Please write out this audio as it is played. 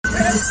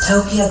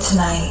Dystopia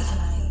tonight.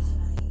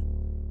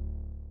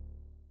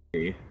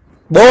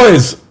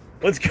 Boys!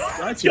 What's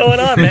going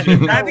on, man?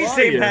 Happy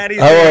St. Patty's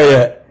Day. How are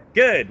you?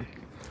 Good.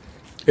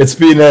 It's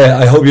been,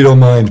 I hope you don't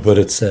mind, but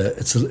it's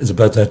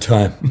about that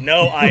time.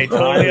 No, I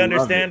totally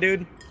understand,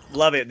 dude.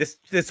 Love it.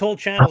 This whole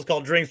channel is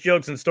called Drinks,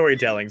 Jokes, and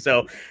Storytelling,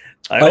 so...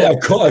 I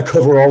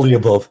cover all the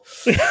above.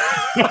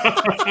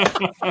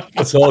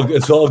 It's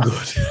all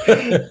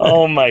good.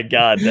 Oh my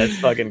God, that's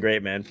fucking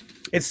great, man.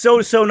 It's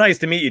so nice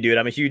to meet you, dude.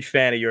 I'm a huge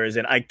fan of yours,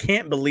 and I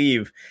can't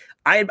believe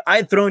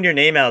I'd thrown your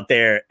name out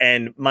there,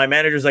 and my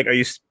manager's like, "Are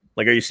you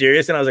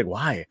serious?" And I was like,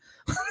 "Why?"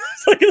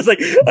 I was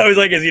like,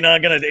 "Is he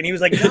not gonna?" And he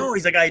was like, "No."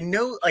 He's like, "I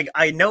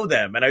know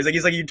them." And I was like,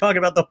 "He's like, you talking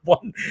about the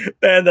one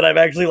band that I've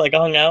actually like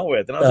hung out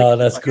with?" And I was like,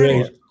 that's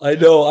great. I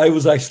know. I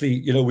was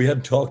actually, we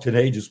hadn't talked in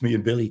ages, me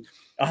and Billy.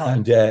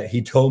 And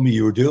he told me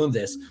you were doing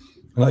this.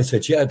 And I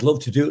said, yeah, I'd love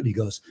to do it. And he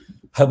goes,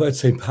 how about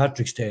St.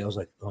 Patrick's Day? I was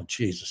like, oh,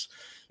 Jesus.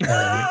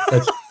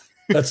 That's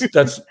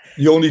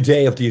the only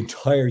day of the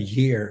entire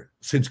year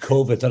since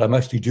COVID that I'm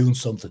actually doing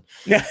something.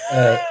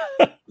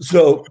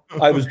 So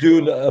I was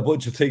doing a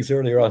bunch of things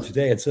earlier on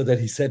today. And so then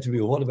he said to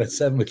me, well, what about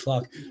 7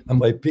 o'clock? And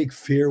my big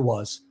fear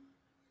was,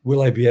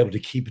 will I be able to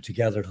keep it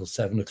together till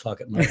 7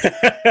 o'clock at night?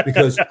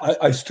 Because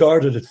I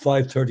started at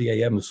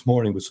 5:30 a.m. this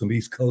morning with some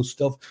East Coast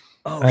stuff.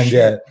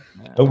 And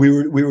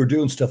we were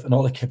doing stuff, and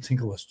all I kept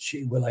thinking was,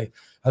 gee, will I?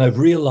 And I've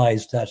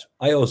realized that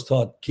I always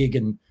thought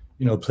gigging,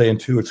 playing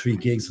 2 or 3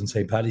 gigs on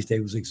St. Paddy's Day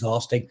was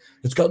exhausting.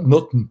 It's got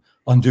nothing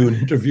on doing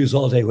interviews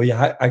all day where you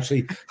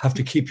actually have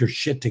to keep your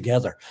shit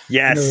together.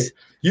 Yes.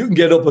 You can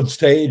get up on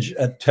stage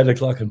at 10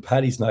 o'clock on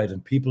Paddy's night,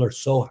 and people are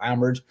so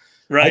hammered.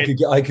 Right.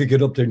 I could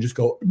get up there and just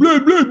go, blah,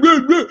 blah, blah,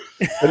 blah,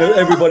 and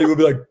everybody would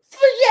be like,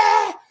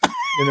 yeah.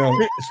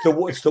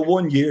 It's the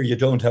 1 year you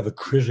don't have a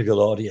critical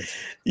audience.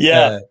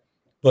 Yeah.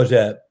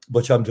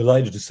 But I'm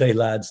delighted to say,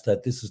 lads,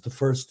 that this is the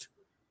first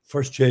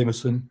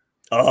Jameson.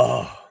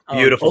 Oh,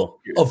 beautiful.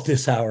 Of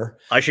this hour.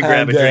 I should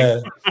grab a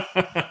drink.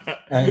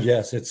 And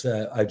yes, it's,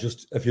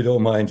 if you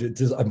don't mind,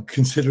 I'm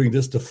considering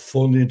this the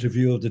fun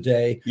interview of the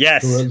day.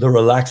 Yes. The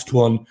relaxed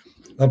one,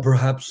 and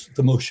perhaps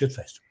the most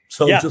shit-faced.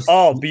 So yeah.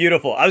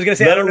 Beautiful. I was going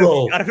to say, I don't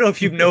know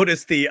if you've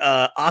noticed the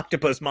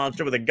octopus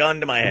monster with a gun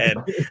to my head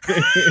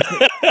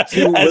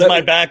as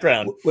my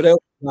background. Without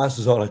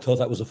glasses on, I thought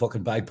that was a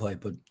fucking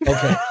bagpipe, but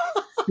okay.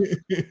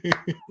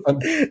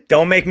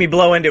 Don't make me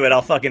blow into it.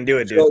 I'll fucking do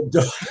it, dude.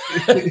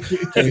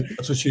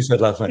 That's what she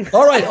said last night.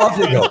 All right, off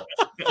you go.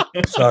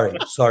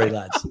 Sorry,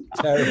 lads.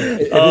 Terrible.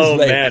 It is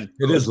late. Man.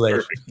 It is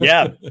late.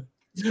 Yeah.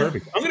 It's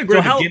perfect. I'm going to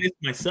grab a Guinness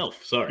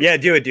myself. Sorry. Yeah,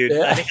 do it, dude.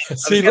 Yeah.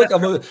 See, look,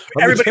 I'm a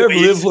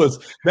terrible influence.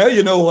 Now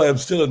you know why I'm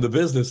still in the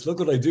business. Look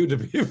what I do to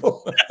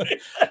people.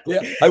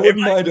 Yeah, I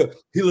wouldn't mind.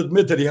 He'll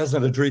admit that he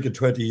hasn't had a drink in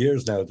 20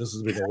 years now. This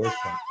has been the worst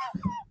part.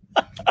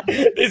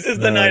 This is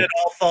the night it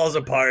all falls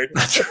apart.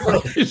 That's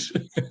right.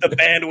 The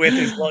bandwidth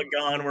is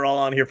gone. We're all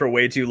on here for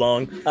way too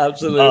long.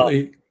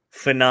 Absolutely.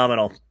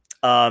 Phenomenal.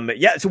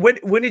 Yeah. So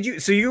when did you?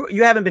 So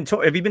you haven't been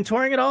have you been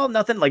touring at all?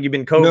 Nothing. Like you've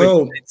been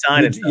COVID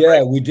inside and stuff,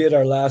 right? We did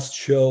our last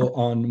show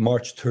on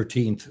March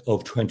 13th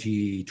of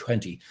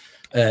 2020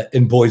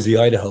 in Boise,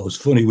 Idaho. It was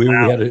funny. We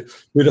had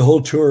a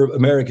whole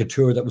America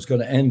tour that was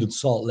going to end in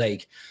Salt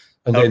Lake,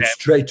 and then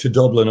straight to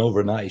Dublin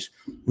overnight.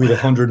 We had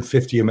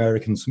 150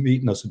 Americans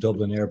meeting us at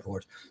Dublin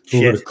Airport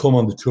who were to come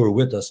on the tour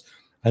with us,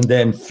 and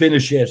then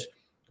finish it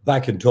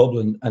back in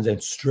Dublin, and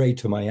then straight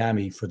to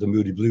Miami for the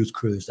Moody Blues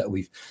cruise that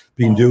we've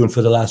been doing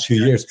for the last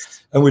few years.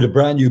 And with a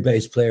brand new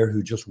bass player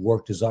who just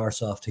worked his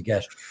arse off to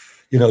get,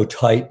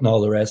 tight and all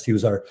the rest. It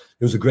was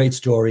a great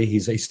story. He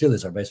still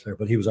is our bass player,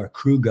 but he was our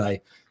crew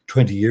guy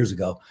 20 years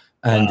ago,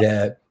 and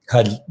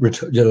had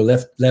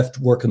left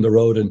working the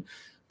road and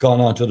gone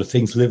on to other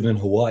things, living in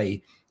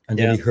Hawaii. And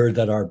then he heard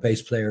that our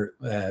bass player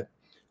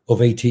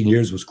of 18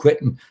 years was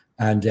quitting,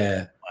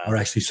 and or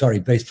actually, sorry,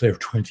 bass player of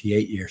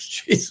 28 years,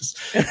 Jesus.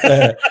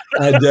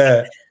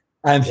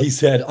 And he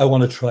said, I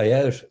want to try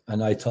out.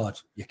 And I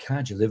thought, you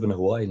can't, you live in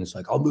Hawaii. And it's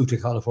like, I'll move to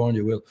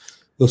California.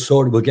 We'll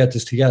sort it, we'll get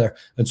this together.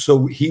 And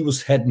so he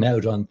was heading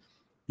out on,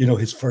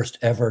 his first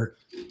ever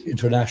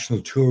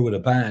international tour with a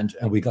band.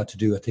 And we got to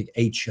do, I think,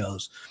 8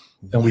 shows.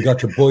 And we got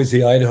to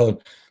Boise, Idaho.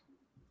 And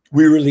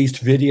we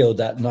released video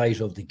that night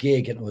of the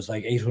gig, and it was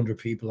like 800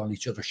 people on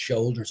each other's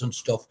shoulders and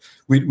stuff.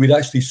 We'd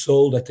actually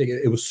sold, I think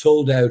it was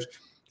sold out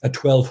at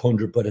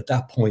 1,200, but at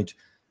that point,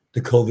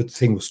 the COVID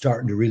thing was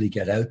starting to really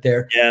get out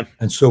there. Yeah.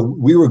 And so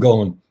we were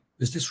going,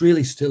 is this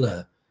really still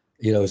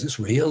is this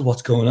real?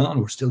 What's going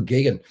on? We're still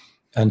gigging.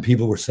 And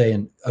people were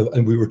saying,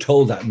 and we were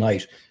told that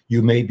night,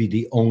 you may be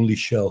the only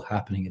show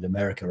happening in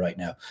America right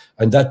now.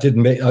 And that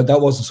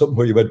that wasn't something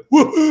where you went,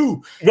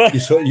 woohoo!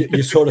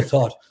 You sort of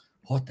thought,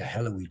 what the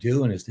hell are we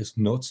doing? Is this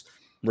nuts?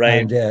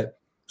 Right. And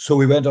so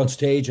we went on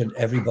stage, and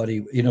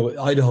everybody,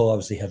 Idaho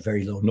obviously had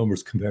very low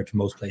numbers compared to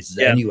most places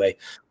anyway,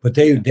 but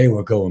they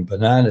were going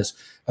bananas.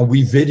 And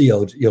we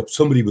videoed,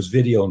 somebody was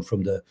videoing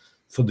from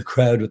the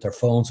crowd with their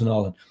phones and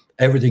all, and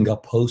everything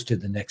got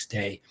posted the next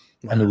day.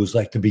 Wow. And it was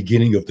like the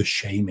beginning of the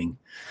shaming.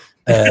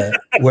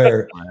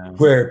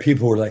 where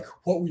people were like,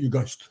 "What were you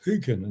guys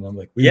thinking?" And I'm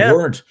like, "We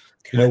weren't.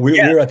 You know, we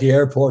were at the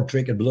airport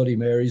drinking Bloody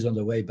Marys on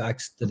the way back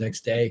the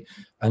next day,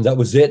 and that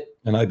was it.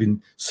 And I've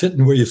been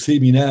sitting where you see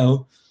me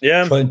now,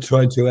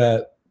 trying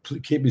to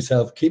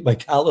keep my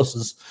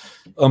calluses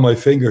on my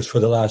fingers for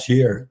the last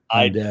year."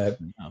 And,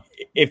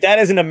 if that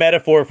isn't a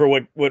metaphor for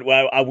what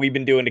we've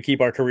been doing to keep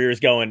our careers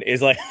going,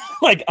 is like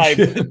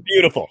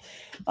beautiful.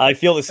 I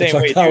feel the same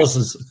way.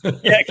 Calluses.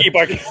 Keep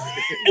our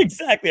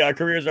exactly. Our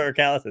careers are our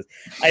calluses.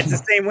 It's the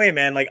same way,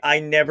 man. Like, I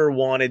never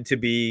wanted to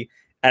be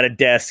at a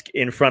desk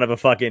in front of a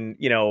fucking,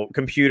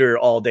 computer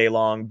all day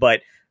long,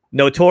 but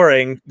no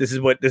touring. This is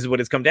what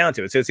it's come down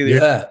to. So it's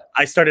either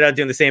I started out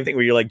doing the same thing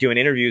where you're like doing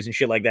interviews and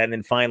shit like that, and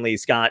then finally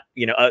Scott,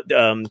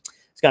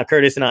 Scott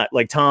Curtis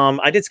and Tom.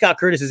 I did Scott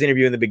Curtis's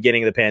interview in the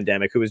beginning of the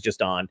pandemic, who was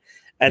just on,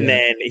 and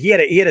then he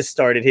had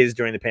started his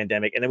during the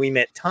pandemic, and then we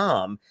met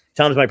Tom.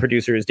 Tom's my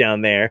producer, is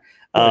down there.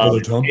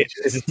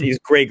 He's a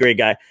great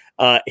guy.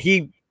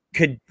 He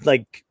could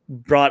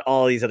brought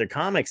all these other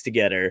comics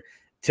together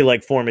to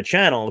form a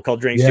channel called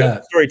Drinks, Jokes,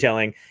 and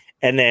Storytelling.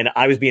 And then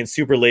I was being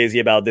super lazy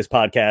about this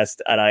podcast,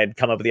 and I had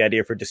come up with the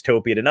idea for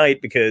Dystopia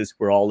Tonight because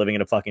we're all living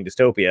in a fucking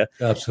dystopia.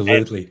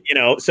 Absolutely.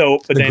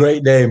 And,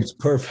 great names.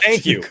 Perfect.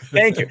 Thank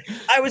you.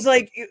 I was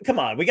like, come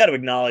on, we got to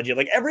acknowledge it.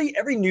 Like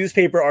every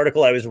newspaper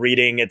article I was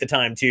reading at the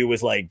time too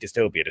was like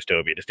dystopia.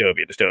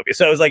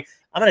 So I was like,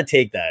 I'm going to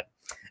take that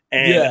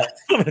and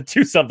I'm going to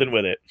do something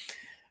with it.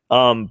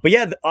 On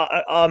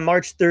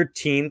March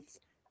 13th,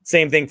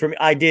 same thing for me.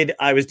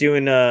 I was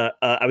doing,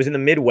 I was in the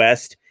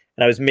Midwest,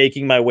 and I was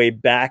making my way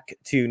back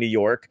to New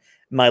York.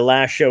 My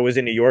last show was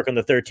in New York on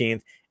the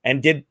 13th,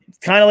 and did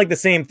kind of like the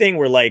same thing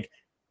where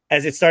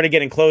as it started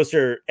getting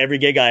closer, every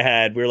gig I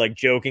had, we were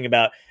joking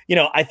about,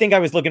 I think I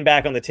was looking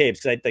back on the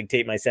tapes because I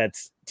tape my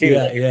sets too.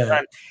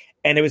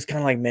 And it was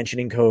kind of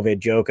mentioning COVID,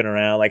 joking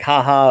around,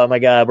 haha, oh my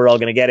God, we're all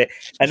going to get it.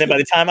 And then by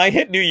the time I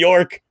hit New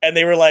York, and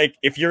they were like,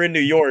 if you're in New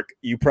York,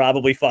 you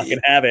probably fucking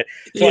have it.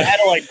 So I had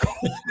to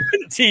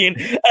quarantine.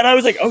 And I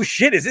was like, oh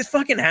shit, is this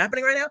fucking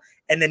happening right now?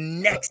 And the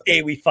next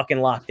day we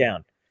fucking locked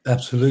down.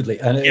 Absolutely.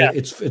 And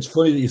it's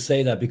funny that you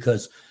say that,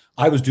 because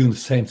I was doing the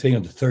same thing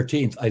on the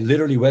 13th. I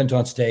literally went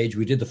on stage.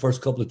 We did the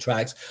first couple of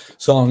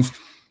songs,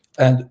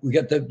 and we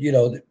get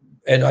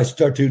and I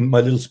start doing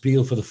my little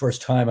spiel for the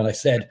first time. And I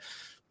said,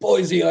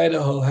 Boise,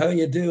 Idaho, how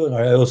you doing?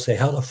 Or I always say,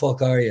 how the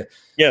fuck are you?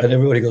 Yeah. And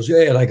everybody goes,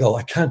 yeah. And I go,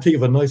 I can't think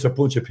of a nicer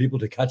bunch of people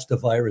to catch the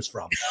virus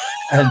from.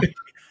 And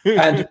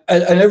and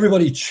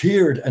everybody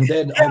cheered. And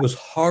then I was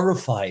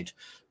horrified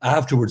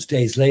afterwards,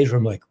 days later.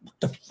 I'm like, what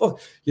the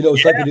fuck?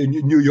 It's like in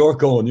New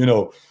York going,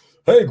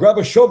 hey, grab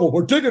a shovel.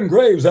 We're digging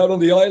graves out on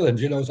the island.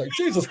 It's like,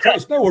 Jesus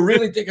Christ, no, we're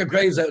really digging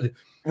graves out.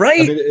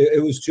 Right. I mean,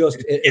 it was just,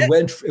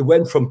 it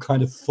went from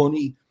kind of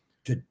funny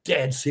to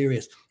dead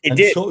serious. It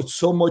did.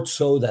 So much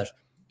so that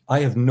I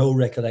have no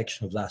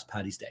recollection of last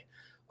Paddy's Day.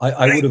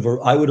 I would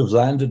have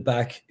landed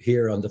back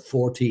here on the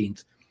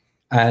 14th,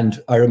 and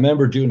I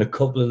remember doing a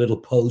couple of little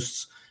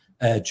posts,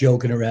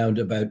 joking around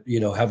about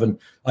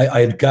I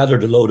had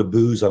gathered a load of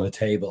booze on a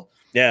table,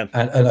 and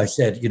I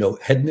said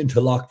heading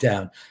into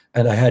lockdown,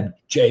 and I had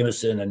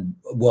Jameson and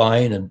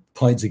wine and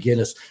pints of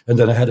Guinness, and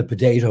then I had a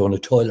potato and a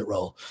toilet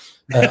roll,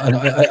 and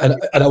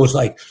I was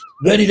like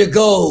ready to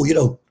go,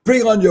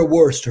 bring on your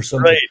worst or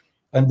something. Right.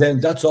 And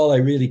then that's all I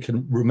really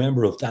can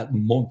remember of that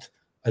month.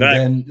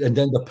 And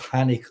then the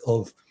panic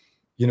of,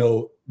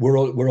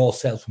 we're all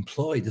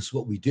self-employed. This is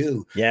what we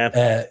do.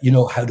 Yeah.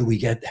 How do we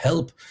get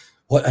help?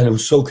 And it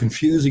was so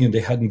confusing, and they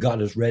hadn't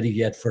got us ready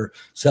yet for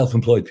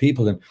self-employed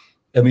people. And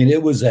I mean,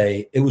 it was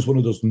one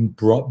of those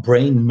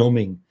brain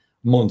numbing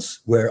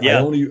months where I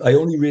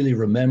only really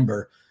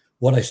remember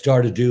what I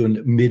started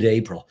doing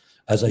mid-April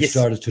as I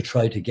started to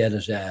try to get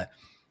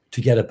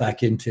it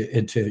back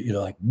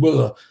into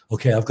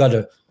okay, I've got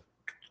to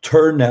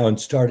turn now and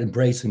start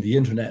embracing the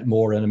internet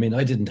more. And I mean,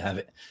 I didn't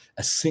have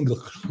a single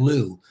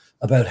clue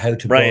about how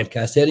to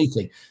broadcast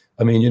anything.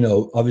 I mean,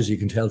 obviously you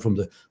can tell from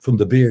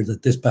the beer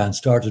that this band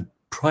started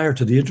prior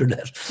to the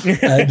internet.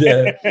 And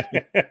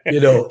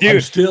Dude,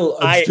 I'm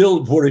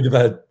still worried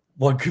about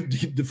what could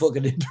the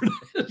fucking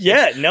internet.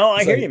 Yeah, no,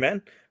 I hear you,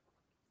 man.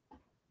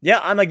 Yeah,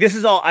 I'm like, this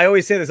is all, I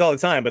always say this all the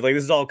time, but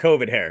this is all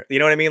COVID hair. You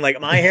know what I mean?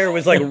 My hair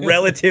was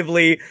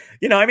relatively,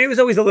 it was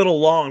always a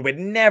little long, but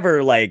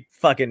never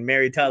fucking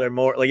Mary Tyler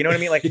Moore. You know what I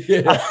mean? I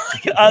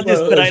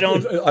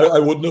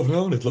wouldn't have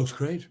known. It looks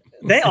great.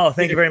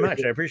 Thank you very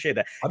much. I appreciate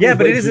that. But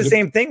it is the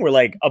same thing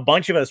where a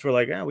bunch of us were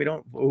we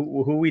don't,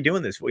 who are we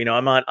doing this for?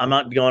 I'm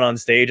not going on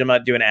stage. I'm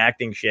not doing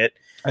acting shit.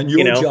 And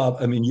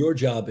your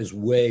job is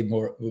way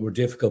more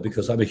difficult,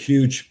 because I'm a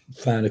huge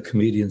fan of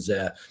comedians.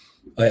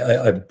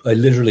 I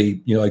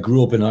literally, I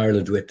grew up in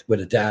Ireland with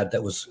a dad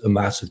that was a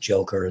massive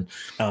joker, and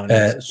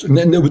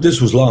this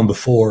was long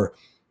before.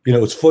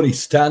 It's funny,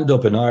 stand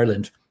up in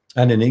Ireland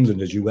and in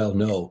England, as you well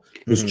know,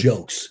 was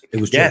jokes. It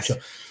was jokes.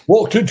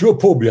 Walked into a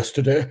pub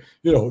yesterday.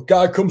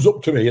 Guy comes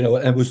up to me, and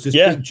it was this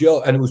big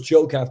joke, and it was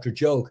joke after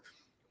joke.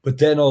 But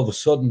then all of a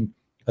sudden,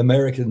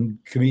 American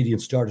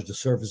comedians started to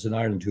surface in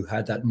Ireland who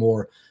had that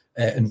more.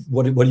 And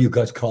what do you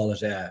guys call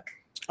it?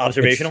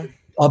 Observational?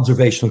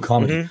 Observational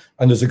comedy. Mm-hmm.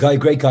 And there's a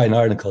great guy in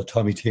Ireland called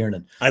Tommy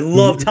Tiernan. I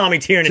love Tommy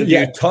Tiernan.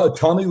 Yeah,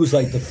 Tommy was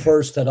like the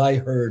first that I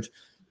heard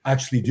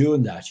actually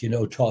doing that,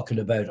 talking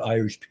about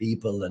Irish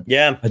people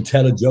and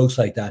telling jokes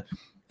like that.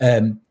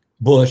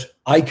 But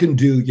I can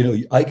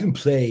do, I can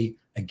play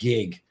a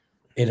gig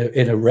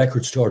in a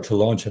record store to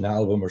launch an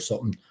album or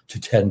something to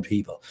 10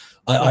 people.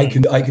 I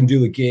can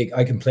do a gig,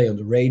 I can play on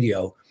the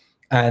radio,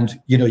 and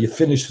you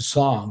finish a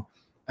song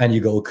and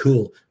you go,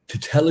 cool. To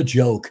tell a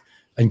joke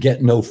and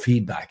get no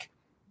feedback,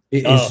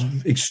 it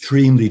is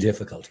extremely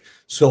difficult.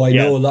 So I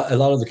know a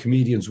lot of the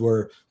comedians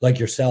were like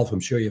yourself.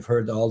 I'm sure you've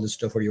heard all this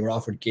stuff where you were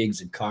offered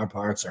gigs in car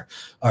parks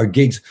or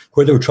gigs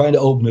where they were trying to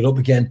open it up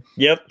again.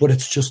 Yep. But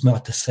it's just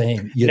not the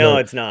same.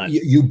 It's not.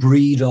 You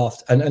breathe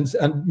off,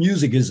 and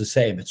music is the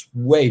same. It's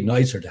way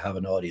nicer to have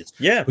an audience.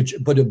 Yeah.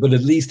 But at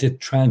least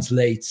it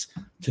translates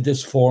to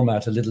this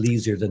format a little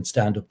easier than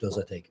stand-up does,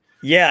 I think.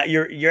 Yeah,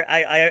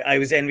 I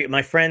was envy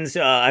my friends.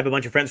 I have a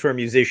bunch of friends who are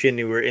musicians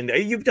who were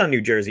you've done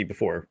New Jersey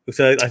before,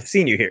 so I've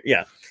seen you here.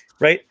 Yeah,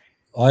 right.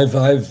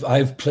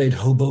 I've played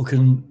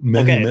Hoboken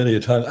many a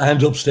time,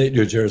 and upstate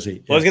New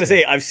Jersey. Well, I was going to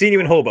say I've seen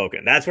you in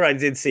Hoboken. That's where I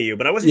did see you,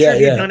 but I wasn't sure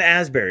if you've done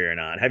Asbury or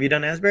not. Have you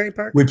done Asbury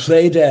Park? We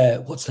played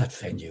what's that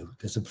venue?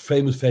 There's a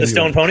famous venue. The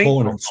Stone Pony.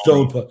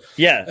 Stone Pony.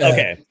 Yeah.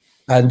 Okay.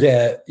 And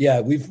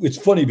it's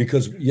funny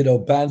because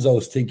bands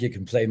always think you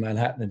can play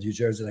Manhattan and New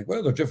Jersey, like,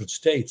 well, they're different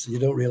states. And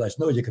you don't realize,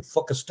 no, you could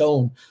fuck a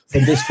stone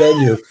from this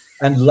venue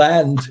and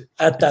land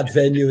at that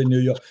venue in New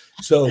York.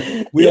 So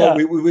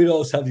we'd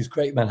always have these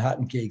great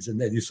Manhattan gigs,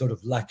 and then you sort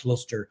of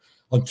lackluster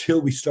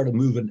until we started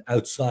moving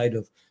outside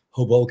of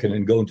Hoboken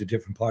and going to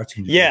different parts of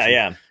New Jersey.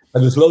 Yeah.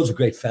 And there's loads of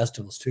great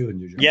festivals too in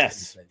New Jersey.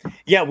 Yes.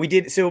 Yeah, we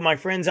did. So my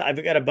friends,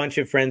 I've got a bunch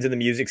of friends in the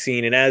music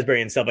scene in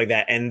Asbury and stuff like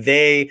that, and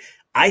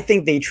I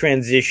think they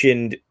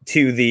transitioned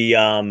to the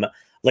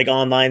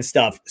online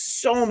stuff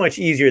so much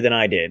easier than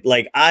I did.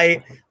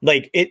 I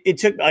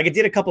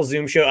did a couple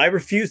Zoom shows. I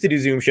refused to do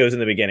Zoom shows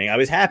in the beginning. I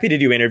was happy to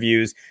do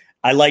interviews.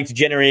 I liked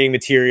generating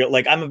material.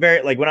 I'm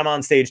when I'm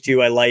on stage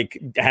too, I like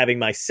having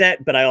my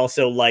set, but I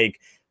also like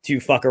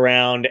to fuck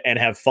around and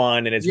have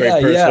fun, and it's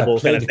very personable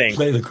kind of thing.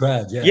 Play the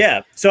crowd,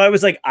 yeah. So I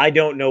was like, I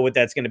don't know what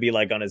that's going to be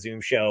like on a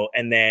Zoom show.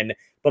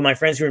 But my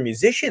friends who are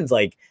musicians,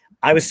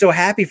 I was so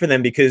happy for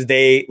them because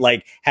they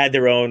had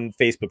their own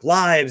Facebook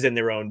Lives and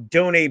their own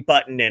donate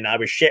button, and I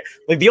was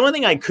the only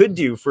thing I could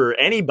do for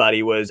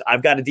anybody was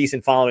I've got a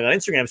decent following on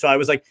Instagram, so I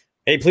was like,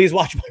 hey, please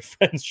watch my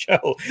friend's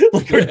show,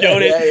 or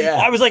donate.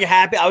 I was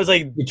happy. I was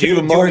like, dude,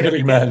 a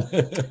marketing man.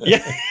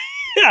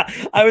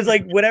 Yeah, I was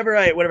like, whatever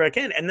I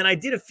can. And then I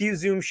did a few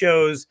Zoom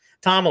shows.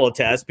 Tom will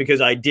attest,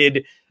 because I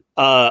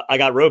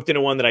got roped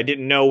into one that I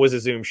didn't know was a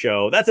Zoom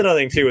show. That's another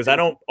thing too, is I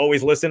don't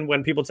always listen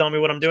when people tell me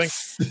what I'm doing.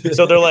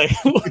 So they're like,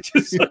 which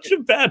is such a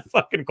bad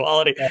fucking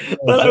quality.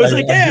 But I was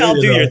like, yeah, I'll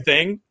do your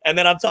thing. And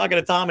then I'm talking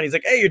to Tom and he's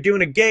like, hey, you're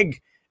doing a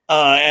gig.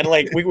 And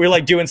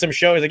we're doing some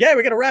show. He's like, yeah,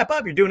 we got to wrap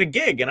up. You're doing a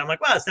gig. And I'm like,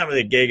 well, it's not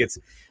really a gig. It's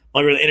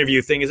longer than the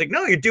interview thing. He's like,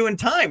 no, you're doing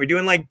time. You're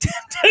doing 10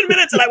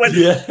 minutes. And I went,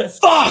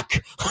 fuck.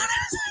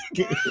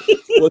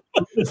 Well,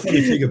 the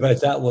funny thing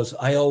about that was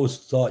I always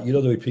thought, the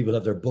way people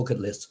have their bucket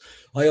lists,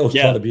 I always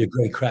thought it'd be a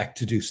great crack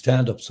to do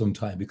stand-up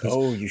sometime, because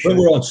when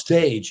we're on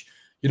stage,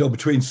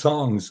 between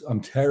songs,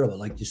 I'm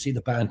terrible. You see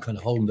the band kind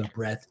of holding their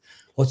breath.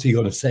 What's he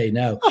going to say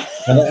now?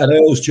 And I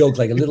always joke,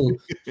 a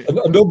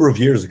number of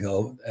years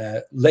ago,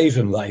 late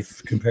in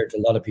life compared to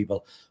a lot of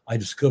people, I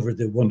discovered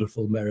the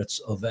wonderful merits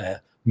of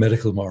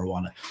medical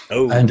marijuana.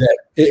 And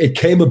it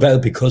came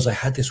about because I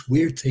had this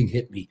weird thing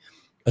hit me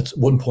at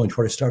one point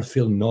where I started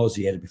feeling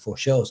nauseated before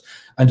shows.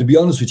 And to be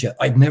honest with you,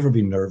 I'd never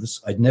been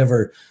nervous. I'd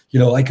never,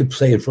 I could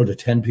play in front of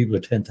 10 people or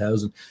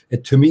 10,000.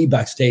 To me,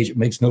 backstage, it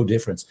makes no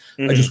difference.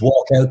 I just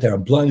walk out there.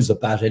 I'm blind as a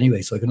bat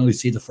anyway, so I can only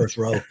see the first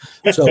row.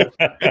 So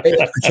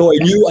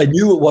I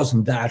knew it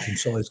wasn't that. And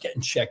so I was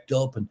getting checked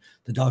up, and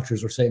the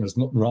doctors were saying there's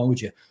nothing wrong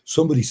with you.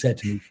 Somebody said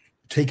to me,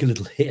 take a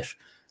little hit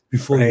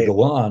before you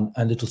go on,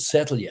 and it'll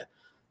settle you.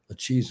 But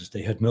Jesus,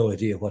 they had no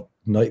idea what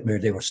nightmare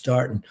they were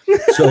starting.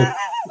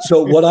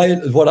 So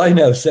what I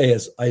now say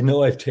is, I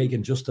know I've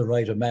taken just the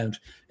right amount.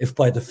 If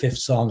by the fifth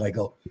song I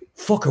go,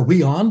 fuck, are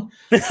we on?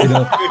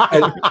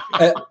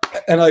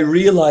 And I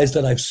realize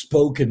that I've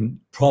spoken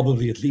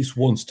probably at least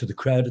once to the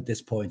crowd at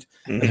this point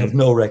and have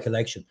no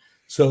recollection.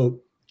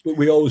 So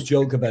we always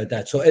joke about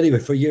that. So anyway,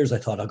 for years I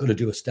thought, I'm going to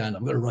do a stand-up.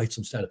 I'm going to write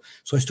some stand-up.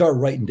 So I started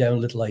writing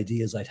down little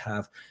ideas I'd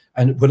have.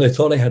 And when I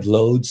thought I had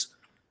loads,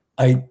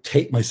 I'd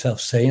take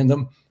myself saying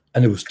them,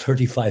 and it was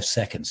 35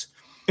 seconds.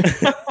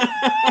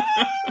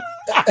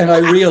 And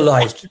I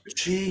realized,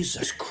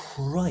 Jesus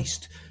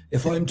Christ,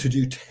 if I'm to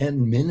do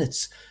 10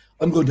 minutes,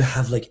 I'm going to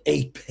have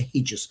 8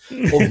 pages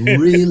of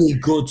really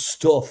good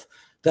stuff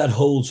that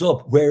holds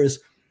up. Whereas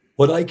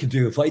what I could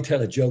do, if I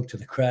tell a joke to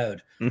the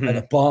crowd and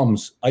it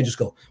bombs, I just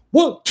go,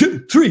 1,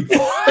 2, 3,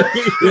 4.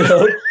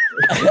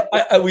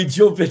 And we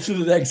jump into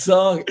the next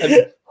song,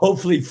 and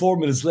hopefully 4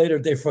 minutes later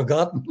they've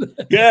forgotten.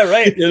 Yeah,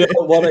 right.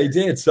 What I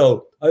did.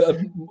 So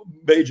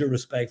major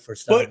respect for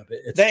stand-up.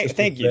 It's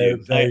thank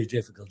you, very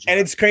difficult job. And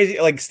it's crazy.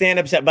 Like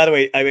stand-ups, by the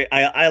way,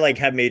 I like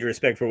have major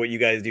respect for what you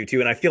guys do too.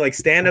 And I feel like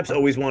stand-ups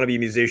always want to be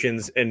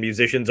musicians, and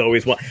musicians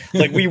always want,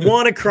 like, we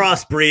want to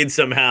crossbreed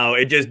somehow.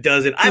 It just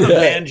doesn't. I have a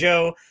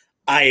banjo.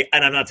 I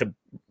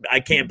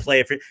can't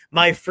play it for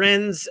my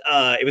friends.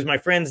 It was my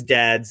friend's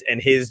dad's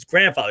and his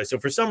grandfather. So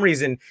for some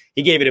reason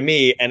he gave it to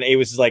me, and it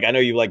was just like, I know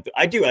you like,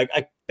 I do.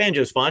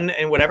 Banjo's fun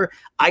and whatever.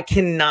 I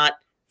cannot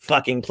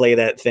fucking play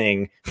that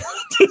thing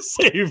to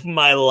save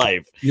my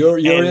life. You're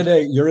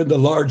in the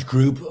large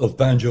group of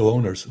banjo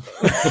owners.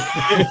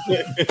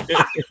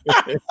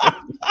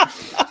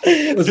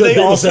 Do they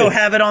also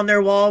have it on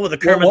their wall with a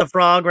Kermit the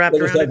Frog wrapped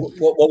around it?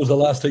 What was the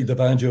last thing the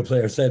banjo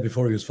player said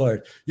before he was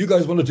fired? You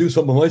guys want to do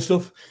some of my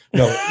stuff?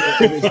 No.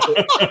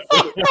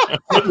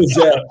 It was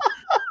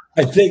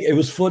I think it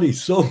was funny.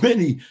 So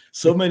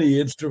many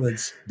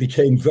instruments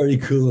became very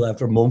cool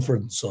after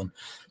Mumford & Son.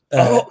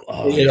 But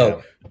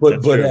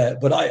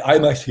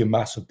I'm actually a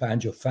massive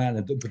banjo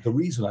fan, but the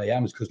reason I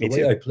am is because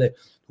the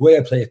way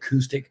I play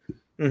acoustic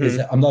is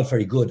that I'm not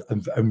very good.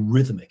 I'm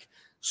rhythmic,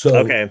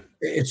 so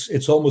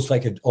it's almost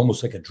like a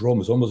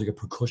drum. It's almost like a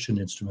percussion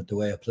instrument the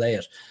way I play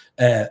it.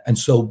 And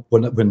so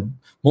when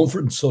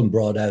Mumford & Son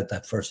brought out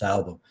that first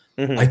album,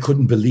 I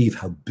couldn't believe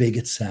how big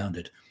it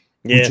sounded.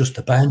 With just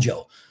the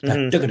banjo,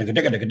 and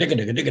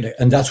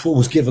that's what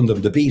was giving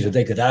them the beat. And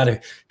they could add a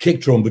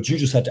kick drum, but you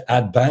just had to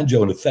add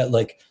banjo, and it felt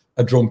like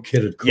a drum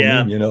kit had come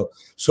in,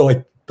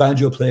 So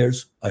banjo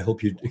players, I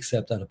hope you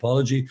accept that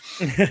apology.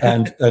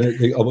 And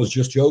I was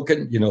just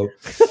joking,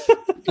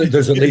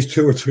 There's at least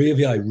 2 or 3 of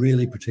you I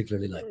really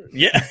particularly like.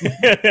 Yeah,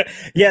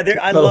 yeah.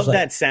 I love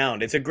that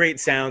sound. It's a great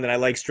sound, and I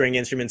like string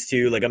instruments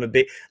too. Like I'm a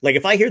big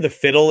if I hear the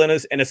fiddle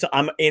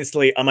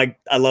I'm like,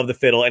 I love the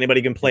fiddle.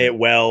 Anybody can play it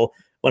well.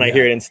 When I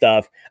hear it and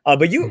stuff. But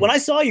when I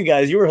saw you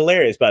guys, you were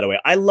hilarious, by the way.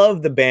 I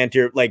love the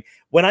banter. Like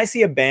when I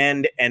see a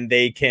band and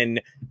they can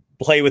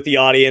play with the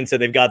audience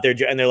and they've got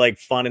and they're like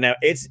fun and out.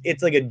 It's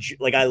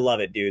like I love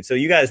it, dude. So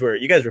you guys were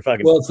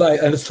fucking. Well,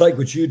 it's like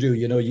what you do.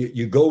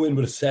 You go in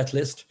with a set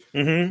list,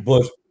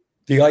 but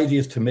the idea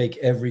is to make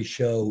every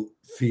show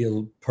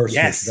feel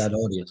personal to that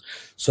audience.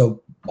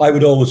 So I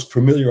would always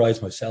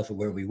familiarize myself with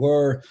where we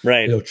were.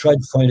 Right. Try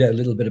to find out a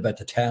little bit about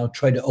the town.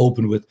 Try to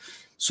open with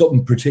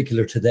something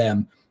particular to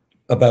them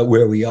about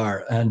where we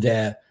are, and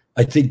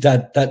I think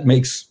that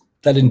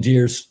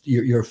endears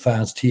your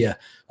fans to you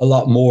a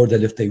lot more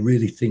than if they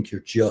really think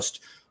you're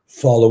just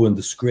following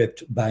the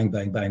script, bang,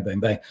 bang, bang, bang,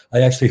 bang. I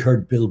actually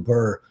heard Bill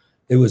Burr.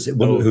 It was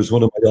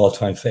one of my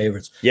all-time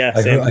favorites. Yeah,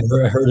 I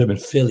heard him in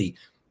Philly,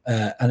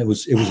 and it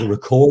was a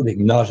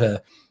recording, not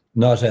a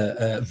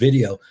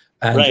video.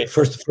 And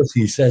first thing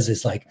he says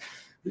is like,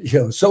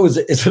 so is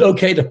it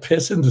okay to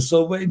piss in the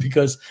subway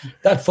because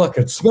that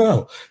fucking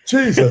smell?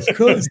 Jesus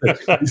Christ!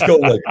 He's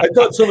going like, I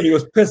thought somebody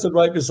was pissing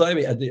right beside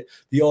me, and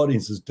the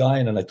audience is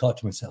dying. And I thought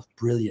to myself,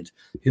 brilliant!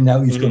 And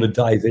now he's going to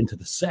dive into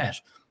the set.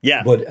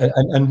 Yeah, but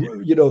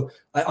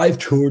I've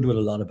toured with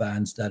a lot of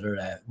bands that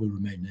will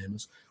remain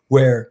nameless,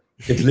 where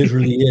it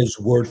literally is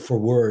word for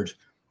word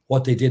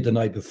what they did the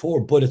night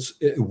before, but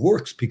it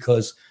works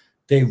because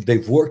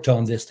they've worked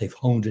on this, they've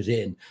honed it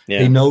in. Yeah.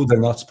 They know they're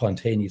not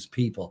spontaneous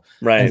people,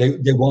 right?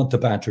 And they want the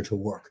banter to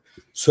work.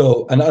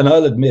 So, and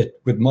I'll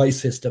admit, with my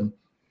system,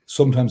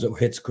 sometimes it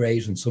hits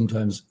great, and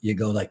sometimes you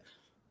go like,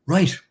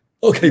 right,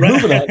 okay,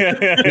 moving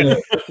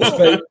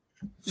on.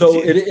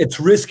 So it's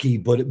risky,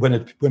 but when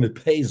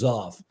it pays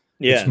off,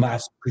 it's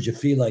massive because you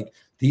feel like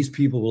these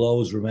people will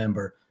always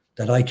remember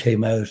that I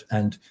came out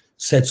and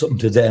said something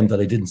to them that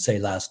I didn't say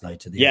last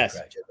night to the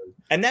crowd.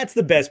 And that's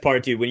the best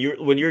part too.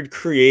 When you're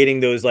creating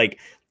those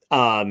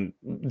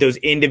those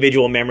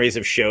individual memories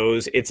of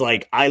shows, it's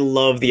like, I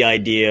love the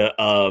idea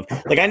of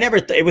like,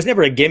 it was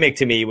never a gimmick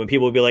to me when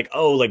people would be like,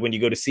 oh, like when you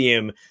go to see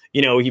him,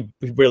 he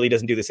really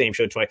doesn't do the same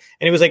show twice.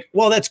 And it was like,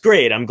 well, that's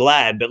great. I'm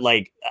glad. But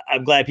like,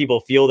 I'm glad people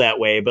feel that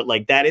way. But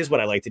like, that is what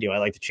I like to do. I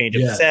like to change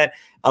up the set.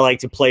 I like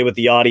to play with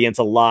the audience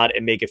a lot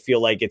and make it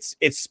feel like it's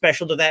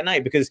special to that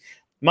night, because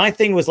my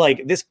thing was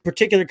like, this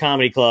particular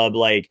comedy club,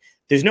 like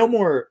there's no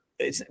more.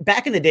 It's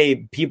back in the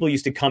day, people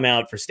used to come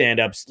out for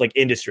stand-ups like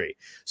industry.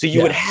 So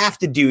you would have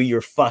to do your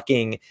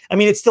fucking, I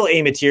mean, it's still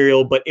A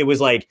material, but it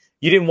was like,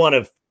 you didn't want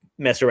to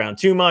mess around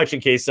too much in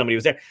case somebody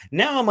was there.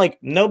 Now I'm like,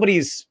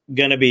 nobody's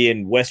going to be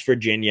in West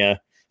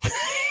Virginia,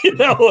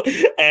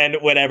 and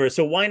whatever.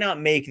 So why not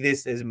make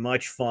this as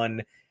much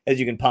fun as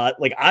you can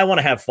like, I want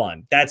to have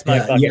fun. That's my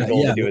fucking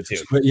goal to do it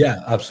too.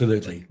 Yeah,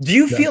 absolutely. Do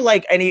you feel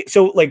like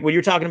like when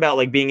you're talking about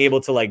like being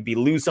able to like be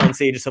loose on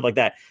stage and stuff like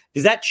that,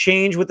 does that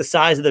change with the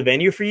size of the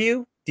venue for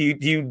you? Do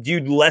you do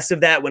less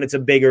of that when it's a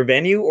bigger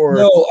venue, or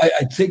no?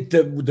 I think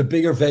the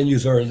bigger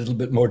venues are a little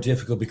bit more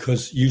difficult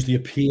because usually a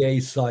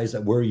PA size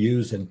that we're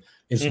using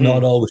is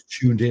not always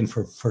tuned in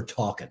for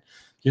talking.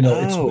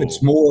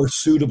 It's more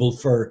suitable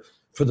for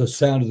the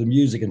sound of the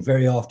music, and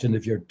very often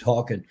if you're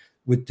talking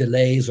with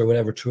delays or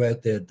whatever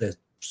throughout the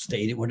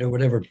stadium,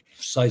 whatever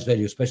size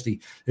venue, especially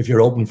if you're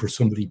open for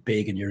somebody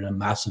big and you're in a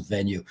massive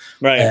venue,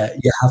 right?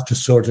 You have to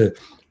sort of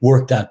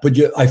work that. But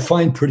I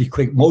find pretty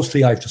quick,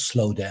 mostly I have to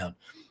slow down.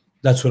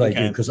 That's what I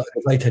do, because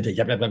I tend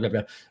to blah, blah, blah,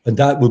 blah, and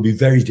that will be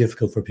very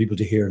difficult for people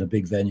to hear in a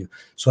big venue.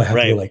 So I have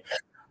to go like,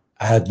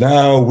 and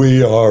now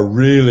we are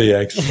really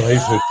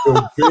excited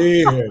to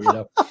be here, you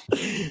know.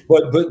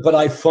 But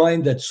I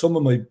find that some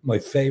of my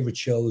favorite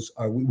shows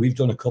are, we've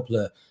done a couple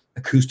of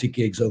acoustic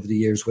gigs over the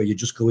years where you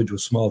just go into a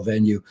small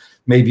venue.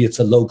 Maybe it's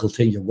a local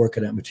thing, you're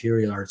working at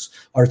material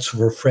arts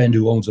for a friend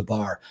who owns a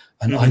bar.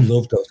 And I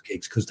love those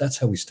gigs, because that's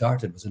how we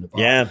started, was in a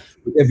bar. Yeah.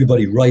 With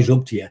everybody right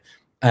up to you,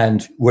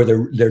 and where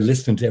they're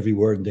listening to every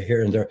word, and they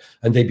hear,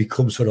 and they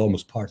become sort of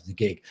almost part of the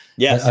gig.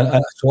 Yes.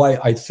 And so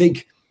I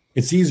think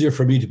it's easier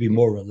for me to be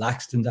more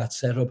relaxed in that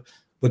setup,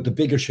 but the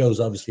bigger shows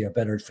obviously are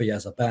better for you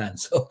as a band.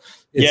 So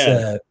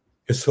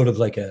it's sort of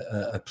like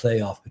a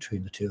playoff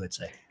between the two, I'd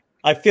say.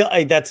 I feel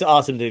like that's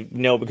awesome to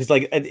know, because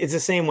like it's the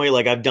same way,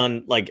 like I've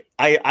done, like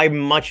I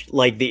much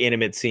like the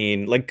intimate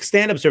scene. Like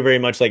stand-ups are very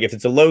much like, if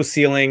it's a low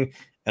ceiling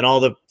and all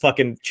the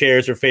fucking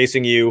chairs are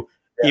facing you,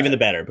 even the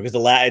better, because the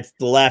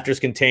laughter's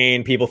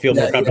contained, people feel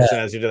more comfortable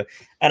as you do.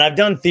 And I've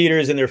done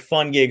theaters, and they're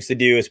fun gigs to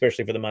do,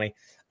 especially for the money.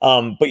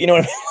 But you know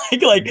what I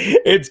mean? like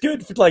it's good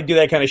to like do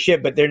that kind of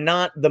shit, but they're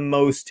not the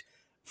most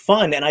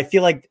fun. And I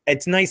feel like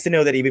it's nice to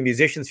know that even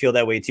musicians feel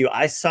that way too.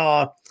 I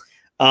saw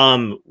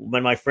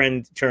when my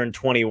friend turned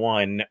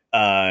 21,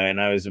 and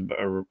I was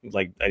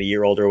like a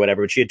year older or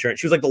whatever, but she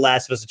was like the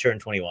last of us to turn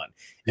 21.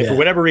 And for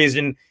whatever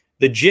reason,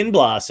 the Gin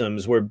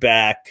Blossoms were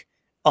back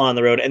on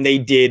the road, and they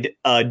did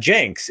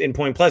Jenks in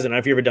Point Pleasant. I don't know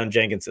if you've ever done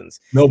Jenkinson's.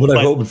 No, but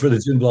I've opened for the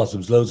Gin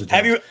Blossoms loads of times.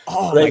 Have you?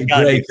 Oh my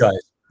God. Great guys.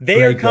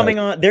 They're coming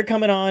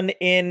on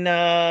in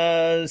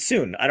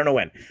soon. I don't know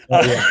when.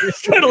 I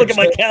was trying to look at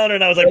my calendar,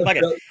 and I was like, fuck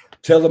it.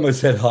 Tell them I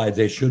said hi.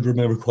 They should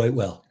remember quite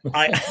well.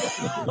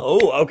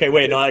 Okay.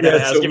 Wait, no, I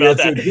gotta ask you about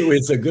that.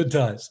 It's a good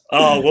times.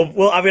 Oh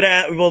well,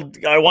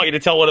 I want you to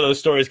tell one of those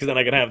stories, because then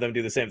I can have them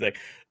do the same thing.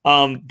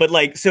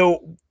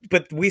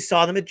 But we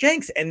saw them at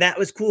Jenks, and that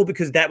was cool,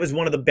 because that was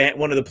one of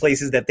the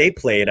places that they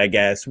played, I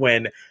guess,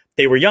 when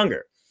they were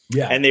younger.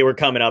 Yeah, and they were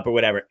coming up or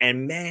whatever.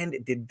 And man,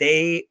 did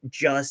they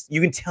just!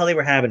 You can tell they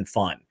were having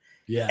fun.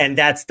 Yeah, and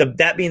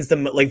that means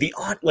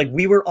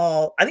we were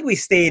all. I think we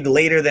stayed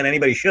later than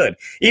anybody should.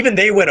 Even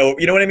they went over.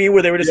 You know what I mean?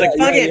 Where they were just like,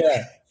 "Fuck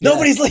it,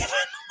 nobody's leaving."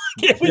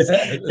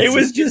 It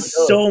was just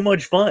so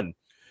much fun.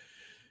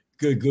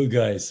 Good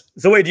guys.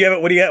 So wait,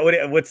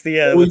 what's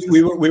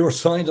the? We were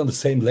signed on the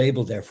same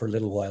label there for a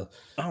little while.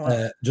 Oh,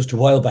 wow. Just a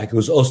while back. It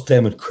was us,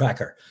 them, and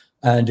Cracker,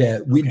 and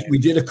we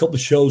did a couple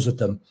of shows with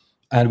them,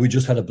 and we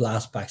just had a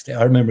blast backstage.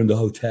 I remember in the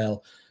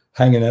hotel,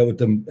 hanging out with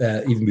them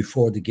even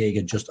before the gig,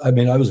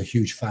 and I was a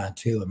huge fan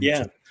too. I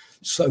mean,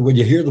 so when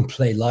you hear them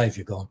play live,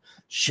 you're going,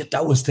 shit,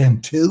 that was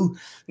them too.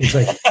 It's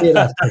like hit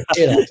after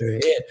hit after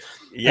hit.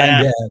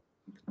 Yeah. And,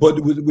 but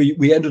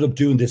we ended up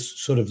doing this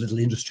sort of little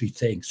industry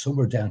thing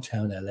somewhere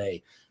downtown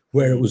LA,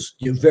 where it was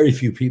very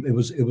few people.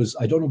 It was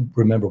I don't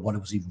remember what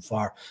it was even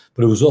for,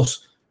 but it was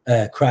us,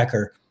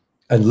 Cracker,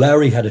 and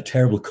Larry had a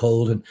terrible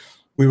cold, and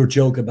we were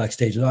joking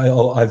backstage, and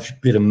I've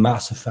been a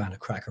massive fan of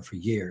Cracker for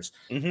years,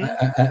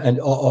 and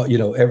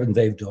everything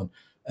they've done.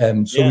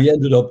 We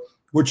ended up,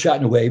 we're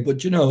chatting away, but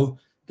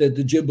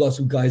the Gin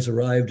Blossom guys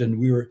arrived, and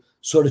we were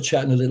sort of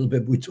chatting a little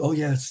bit.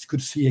 It's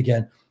good to see you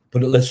again.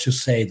 But let's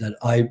just say that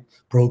I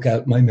broke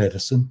out my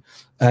medicine,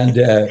 and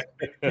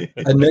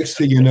and next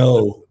thing you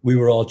know, we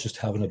were all just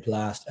having a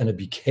blast, and it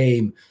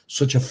became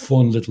such a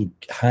fun little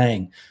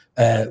hang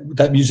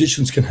that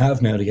musicians can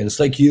have now and again. It's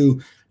like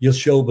you'll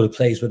show up at a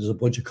place where there's a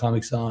bunch of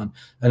comics on,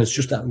 and it's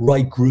just that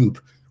right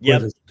group.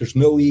 Where there's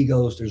no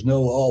egos, there's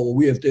no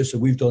we have this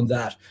and we've done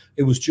that.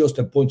 It was just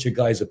a bunch of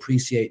guys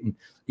appreciating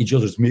each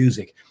other's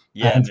music,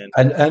 and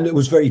it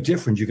was very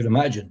different. You can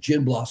imagine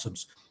Gin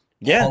Blossoms,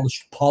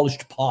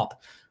 polished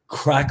pop.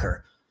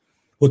 Cracker.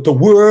 What the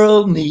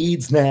world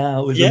needs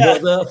now is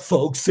another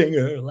folk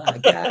singer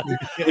like that.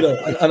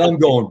 And I'm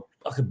going,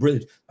 fucking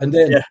brilliant. And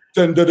then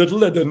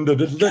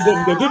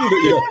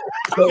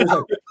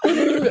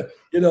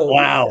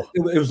wow.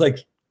 It was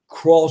like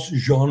cross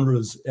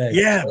genres. But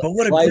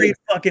what a great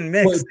fucking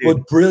mix,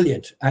 but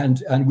brilliant.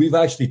 And we've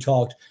actually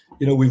talked,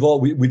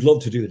 we'd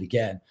love to do it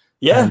again.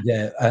 Yeah.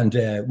 And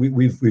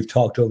we've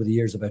talked over the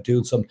years about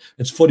doing something.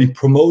 It's funny,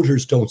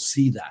 promoters don't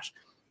see that.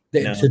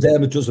 To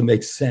them, it doesn't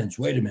make sense.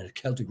 Wait a minute,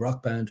 Celtic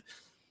rock band,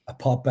 a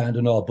pop band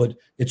and all, but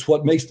it's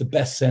what makes the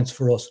best sense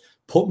for us.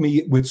 Put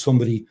me with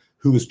somebody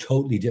who is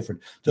totally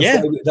different.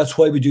 That's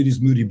why we do these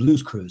Moody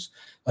Blues cruise.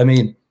 I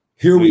mean,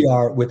 here we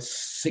are with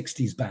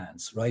 60s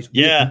bands, right?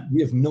 Yeah.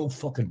 We have no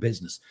fucking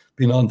business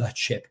being on that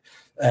ship.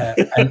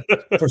 And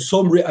for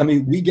some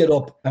reason, we get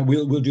up and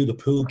we'll do the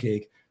pool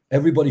gig.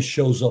 Everybody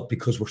shows up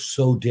because we're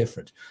so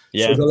different.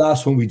 Yeah. So the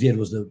last one we did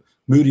was the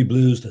Moody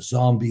Blues, the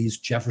Zombies,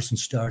 Jefferson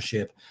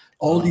Starship,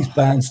 all these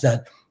bands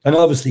that, and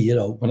obviously,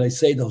 when I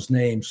say those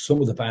names,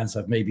 some of the bands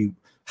have maybe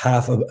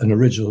half of an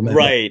original member.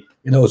 Right.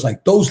 It's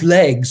like those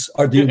legs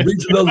are the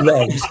original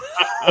legs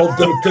of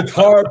the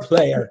guitar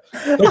player.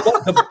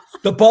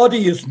 The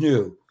body is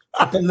new,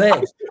 but the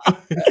legs.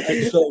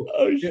 And so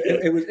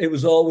it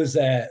was always,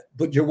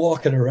 but you're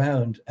walking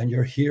around and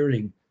you're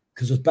hearing,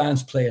 because there's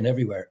bands playing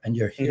everywhere, and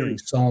you're hearing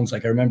songs.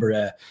 Like I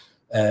remember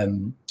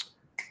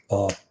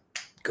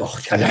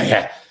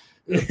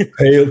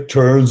Pale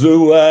turns a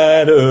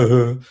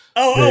whiter.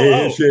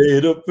 Pale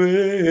shade of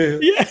pale.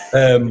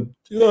 Yeah.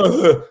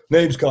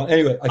 Name's gone.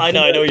 Anyway, I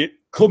know you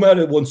come out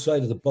of one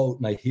side of the boat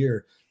and I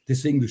hear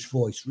this English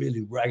voice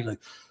really rattling.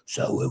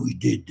 So when we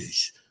did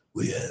this,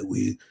 we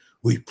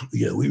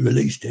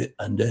released it,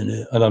 and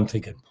then and I'm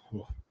thinking,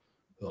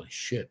 holy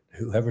shit,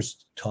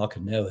 whoever's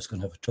talking now is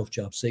going to have a tough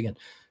job singing.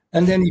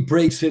 And then he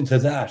breaks into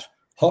that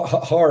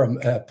Procol Harum.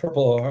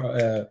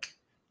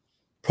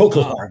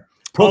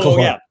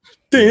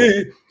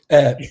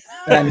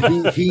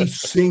 And he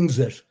sings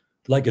it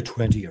like a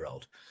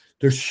 20-year-old.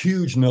 There's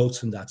huge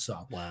notes in that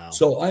song. Wow.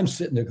 So I'm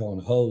sitting there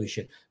going, holy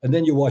shit. And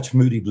then you watch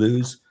Moody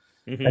Blues,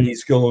 and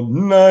he's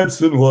going,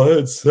 nights and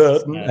white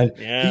satin. And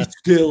he's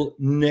still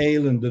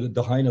nailing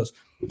the high notes.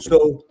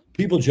 So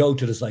people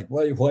joked at us like,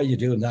 why are you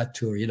doing that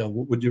tour? You know,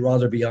 would you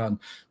rather be on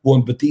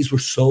one? But these were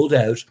sold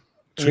out,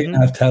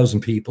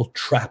 3,500 people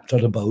trapped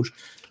on a boat.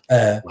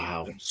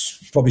 Wow.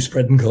 Probably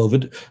spreading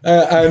COVID.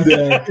 And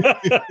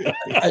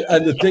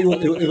the thing,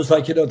 it was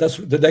like, you know, that's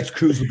the next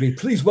cruise will be,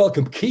 please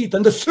welcome Keith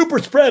and the super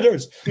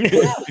spreaders.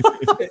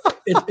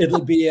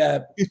 It'll be,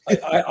 I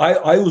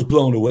was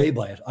blown away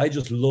by it. I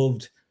just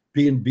loved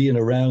being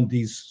around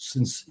these,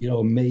 since, you know,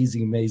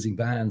 amazing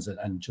bands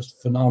and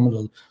just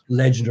phenomenal,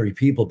 legendary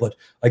people. But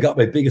I got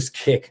my biggest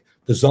kick.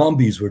 The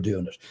Zombies were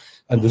doing it.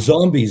 And the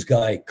Zombies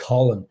guy,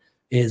 Colin,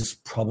 is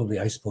probably,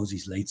 I suppose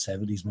he's late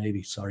 70s,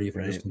 maybe. Sorry if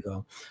I listened to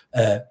him.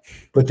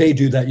 But they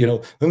do that, you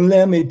know, and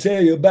let me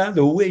tell you about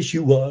the way she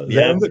was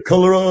and the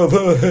color of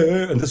her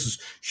hair. And this is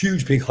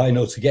huge, big high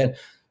notes again.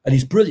 And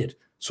he's brilliant.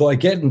 So I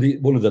get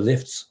in one of the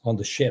lifts on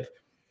the ship,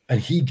 and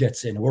he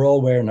gets in. We're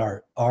all wearing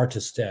our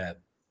artist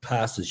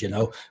passes, you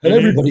know, and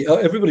everybody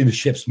in the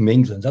ship's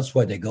mingling. That's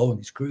why they go on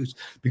these cruises,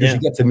 because you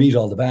get to meet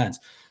all the bands.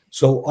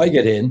 So I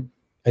get in,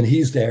 and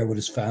he's there with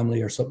his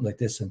family or something like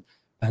this, and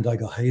I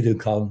go, how you doing,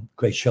 Colin?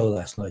 Great show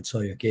last night.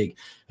 Saw your gig.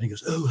 And he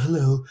goes, oh,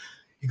 hello.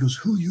 He goes,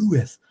 who are you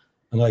with?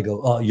 And I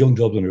go, oh, Young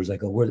Dubliners. I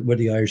go, we're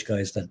the Irish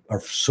guys that are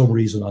for some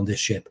reason on this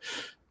ship.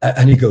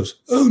 And he goes,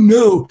 oh,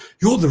 no,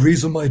 you're the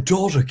reason my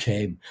daughter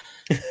came.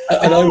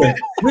 And I went,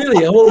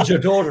 really? How old's your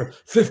daughter?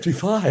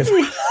 55.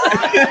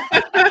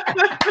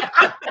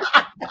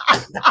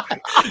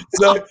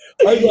 So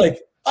I'm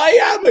like, I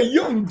am a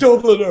young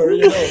Dubliner,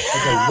 you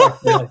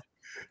know.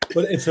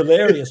 But it's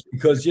hilarious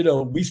because, you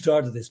know, we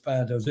started this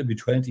band, I was in my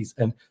 20s,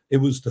 and it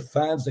was the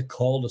fans that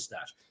called us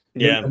that.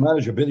 Yeah. The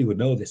manager, Billy, would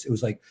know this. It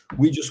was like,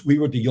 we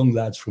were the young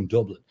lads from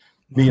Dublin,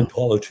 me and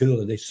Paul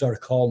O'Toole, and they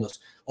started calling us,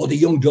 oh, the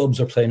Young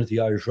Dubs are playing at the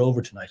Irish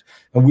Rover tonight.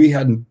 And we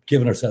hadn't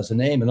given ourselves a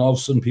name, and all of a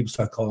sudden people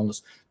start calling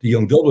us the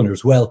Young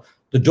Dubliners. Well,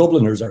 the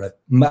Dubliners are a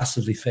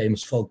massively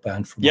famous folk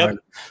band from Ireland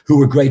who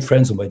were great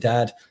friends of my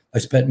dad. I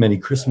spent many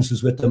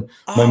Christmases with them.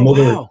 My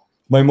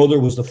mother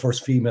was the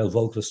first female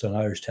vocalist on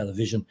Irish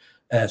television.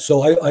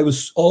 So I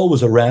was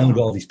always around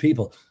all these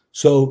people.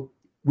 So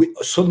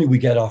suddenly we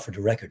get offered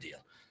a record deal,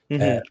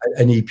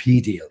 an EP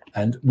deal.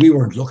 And we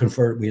weren't looking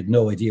for it. We had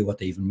no idea what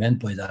they even meant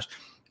by that.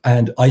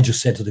 And I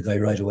just said to the guy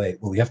right away,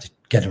 well, we have to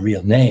get a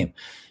real name.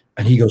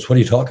 And he goes, what are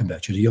you talking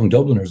about? You're the Young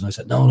Dubliners. And I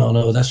said,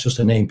 no, that's just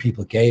a name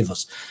people gave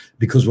us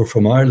because we're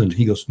from Ireland.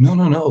 He goes,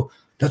 no.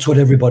 That's what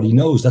everybody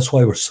knows. That's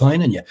why we're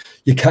signing you.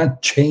 You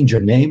can't change your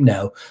name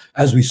now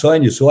as we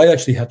sign you. So I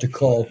actually had to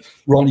call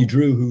Ronnie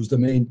Drew, who's the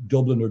main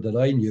Dubliner that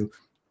I knew,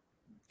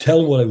 tell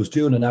him what I was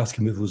doing and ask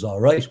him if it was all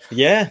right.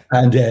 Yeah.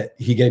 And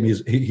he gave me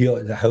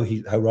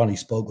how Ronnie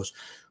spoke was,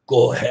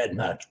 go ahead,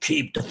 man,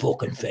 keep the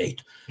fucking faith.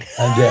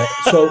 And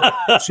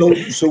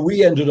so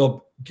we ended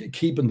up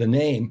keeping the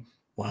name.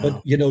 Wow.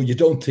 But, you know, you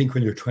don't think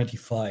when you're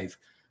 25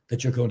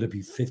 that you're going to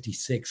be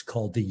 56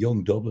 called the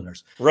Young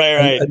Dubliners.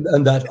 Right.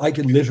 And that I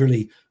can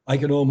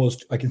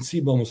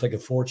seem almost like a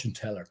fortune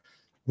teller.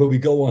 When we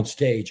go on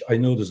stage, I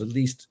know there's at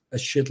least a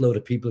shitload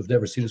of people who've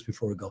never seen us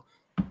before go,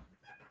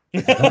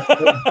 they're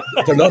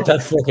not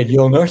that fucking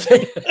young, are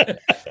they?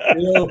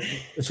 You know,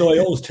 so I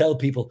always tell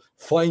people,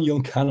 fine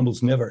young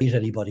cannibals never eat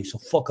anybody, so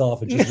fuck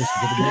off and just listen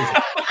to the music.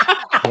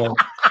 You know?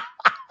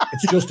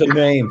 It's just a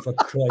name, for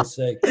Christ's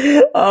sake.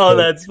 Oh,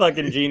 that's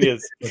fucking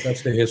genius. But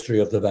that's the history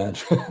of the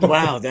band.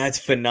 Wow, that's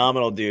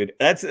phenomenal, dude.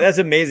 That's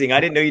amazing. I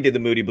didn't know you did the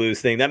Moody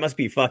Blues thing. That must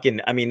be fucking,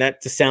 I mean,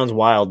 that just sounds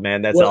wild,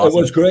 man. That's awesome.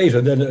 It was great.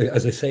 And then,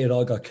 as I say, it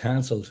all got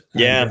cancelled.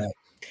 Yeah,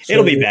 so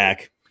it'll be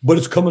back. But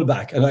it's coming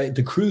back. And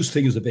the cruise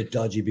thing is a bit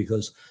dodgy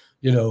because,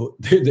 you know,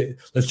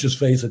 let's just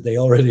face it, they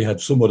already had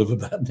somewhat of a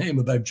bad name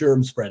about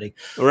germ spreading.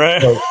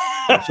 Right.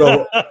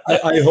 So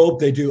I hope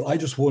they do. I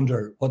just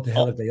wonder what the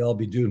hell have they all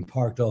been doing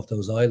parked off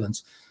those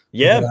islands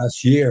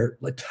last year,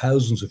 like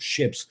thousands of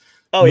ships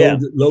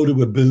loaded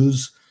with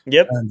booze.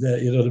 Yep. And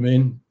you know what I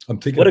mean? I'm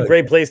thinking what a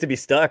great place to be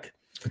stuck.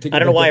 I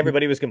don't know why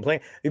everybody was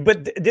complaining.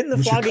 But didn't the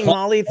Flogging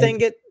Molly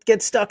thing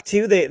get stuck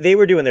too? They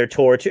were doing their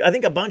tour too. I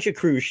think a bunch of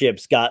cruise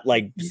ships got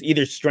like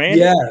either stranded.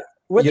 Yeah.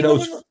 You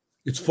know,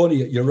 it's funny.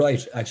 You're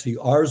right. Actually,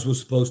 ours was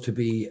supposed to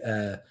be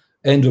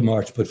end of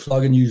March, but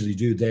Flogging usually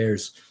do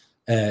theirs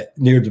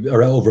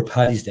over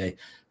Paddy's Day,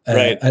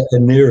 right?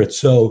 And near it.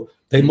 So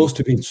They must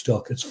have been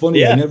stuck. It's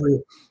funny. I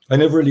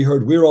never really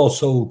heard. We're all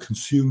so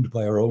consumed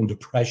by our own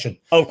depression.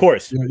 Of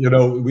course. You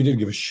know, we didn't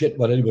give a shit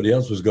what anybody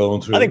else was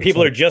going through. I think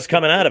people are just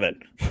coming out of it.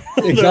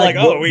 Exactly. They're like,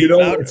 oh,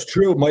 it's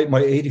true. My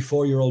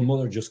 84-year-old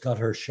mother just got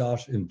her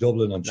shot in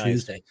Dublin on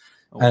Tuesday.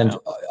 And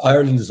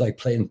Ireland is like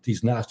playing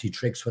these nasty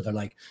tricks where they're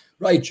like,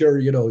 right,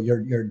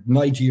 you're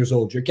 90 years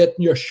old. You're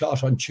getting your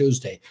shot on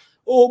Tuesday.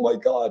 Oh my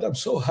God, I'm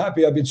so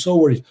happy. I've been so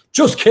worried.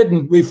 Just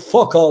kidding. We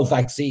fuck all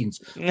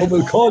vaccines, but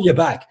we'll call you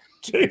back.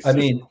 I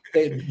mean,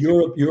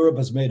 Europe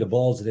has made a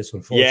balls of this,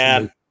 unfortunately.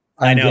 Yeah,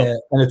 I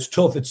know. And it's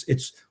tough.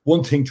 It's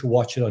one thing to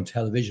watch it on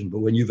television, but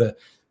when you've a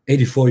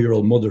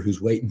 84-year-old mother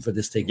who's waiting for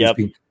this thing, who's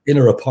been in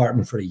her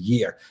apartment for a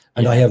year,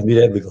 and I haven't been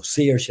able to go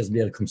see her. She hasn't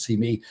been able to come see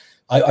me.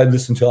 I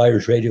listen to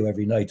Irish radio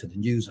every night to the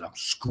news, and I'm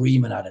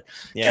screaming at it.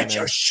 Get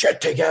your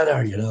shit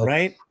together,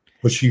 right?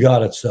 But she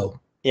got it, so.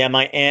 Yeah,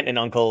 my aunt and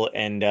uncle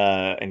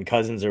and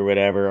cousins or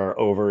whatever are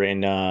over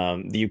in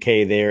the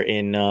UK. They're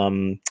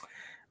in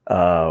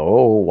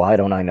why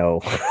don't I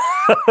know?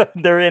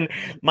 They're in.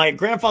 My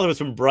grandfather was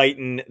from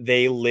Brighton.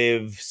 They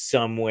live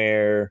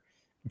somewhere.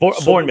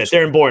 Bournemouth.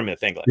 They're in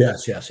Bournemouth, England.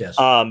 Yes.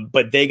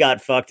 But they got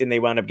fucked and they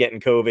wound up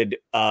getting COVID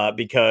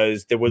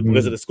because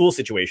because of the school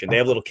situation. They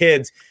have little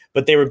kids,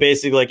 but they were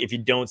basically like, if you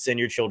don't send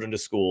your children to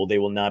school, they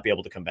will not be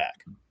able to come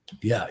back.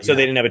 So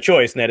they didn't have a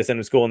choice, and they had to send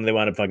them to school, and they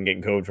wound up fucking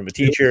getting COVID from a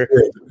teacher,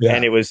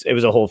 and it was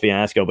a whole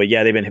fiasco. But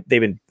yeah, they've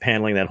been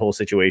handling that whole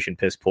situation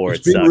piss poor.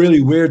 It's been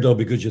really weird though,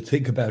 because you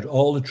think about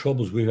all the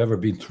troubles we've ever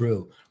been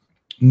through.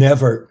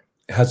 Never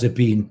has it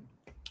been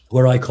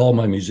where I call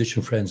my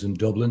musician friends in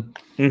Dublin,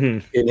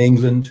 in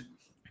England,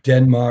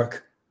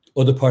 Denmark,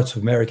 other parts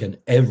of America, and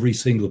every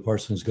single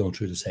person is going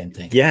through the same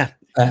thing. Yeah.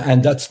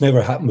 And that's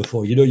never happened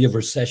before. You know, you have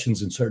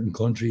recessions in certain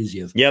countries.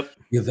 You've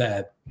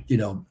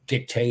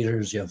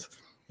dictators. You've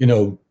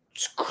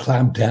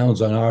clamp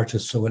downs on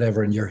artists or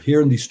whatever, and you're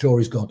hearing these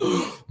stories going,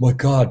 oh my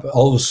God, but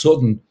all of a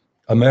sudden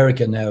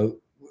America now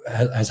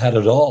has had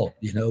it all.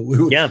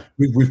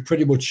 We've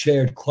pretty much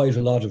shared quite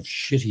a lot of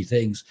shitty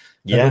things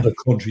that other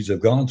countries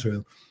have gone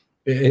through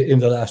in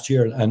the last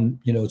year, and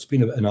it's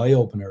been an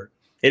eye-opener.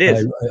 It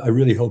is. I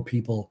really hope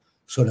people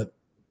sort of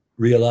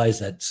realize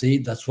that. See,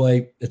 that's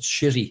why it's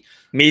shitty.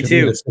 Me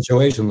too. In a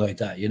situation like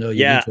that,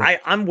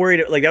 I'm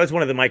worried. Like, that was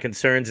one of my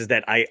concerns, is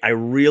that I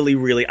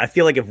really I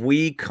feel like if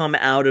we come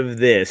out of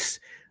this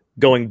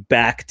going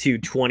back to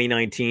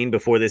 2019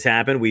 before this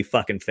happened, we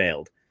fucking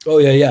failed. Oh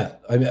yeah.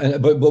 I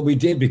mean, but we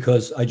did,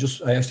 because I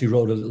actually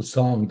wrote a little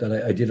song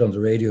that I did on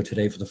the radio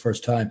today for the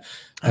first time,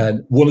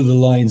 and one of the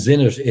lines in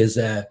it is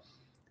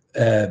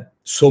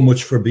so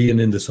much for being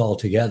in this all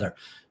together.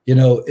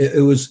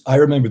 It was. I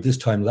remember this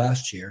time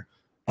last year,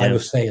 I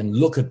was saying,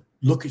 look at,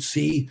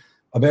 see,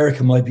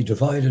 America might be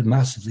divided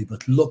massively,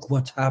 but look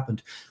what's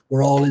happened.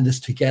 We're all in this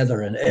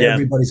together, and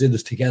everybody's in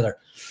this together.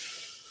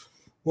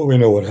 Well, we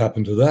know what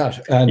happened to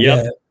that,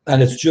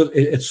 and it's just,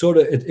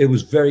 it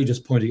was very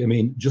disappointing. I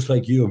mean, just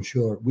like you, I'm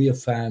sure we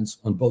have fans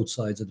on both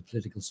sides of the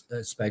political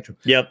spectrum.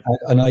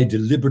 And I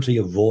deliberately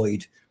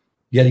avoid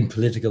getting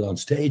political on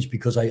stage,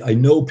 because I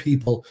know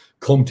people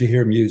come to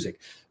hear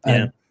music,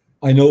 and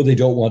I know they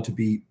don't want to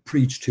be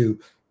preached to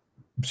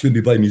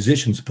by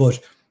musicians, but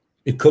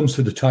it comes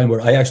to the time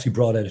where I actually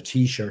brought out a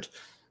T-shirt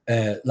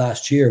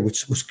last year,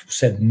 which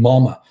said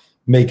 "Mama,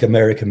 make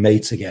America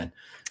mates again."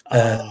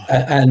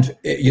 And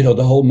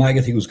the whole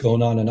MAGA thing was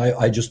going on, and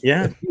I just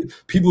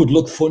people would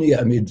look funny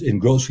at me in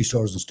grocery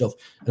stores and stuff,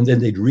 and then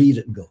they'd read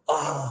it and go,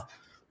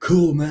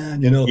 cool,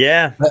 man, and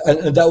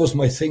that was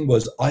my thing.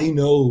 Was I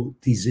know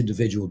these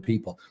individual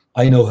people,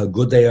 I know how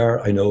good they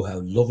are, I know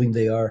how loving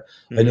they are,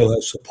 I know how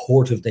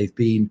supportive they've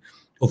been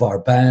of our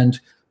band.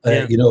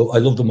 I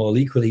love them all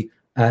equally,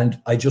 and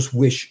I just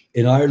wish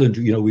in Ireland,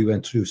 we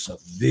went through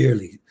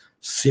severely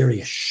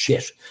serious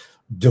shit,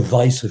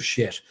 divisive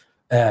shit.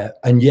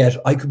 And yet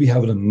I could be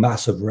having a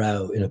massive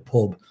row in a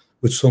pub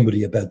with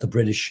somebody about the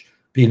British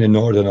being in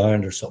Northern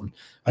Ireland or something.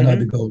 And I'd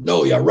be going,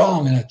 no, you're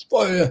wrong. And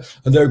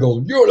they're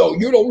going,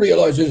 you don't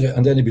realize this.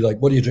 And then he'd be like,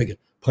 what are you drinking?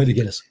 Pint of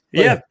Guinness.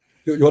 Yeah.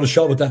 You want a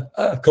shot with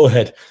that? Go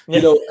ahead.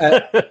 And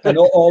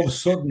all of a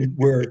sudden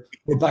we're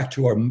back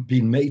to our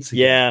being mates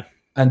again. Yeah.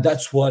 And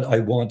that's what I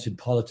wanted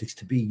politics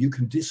to be. You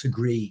can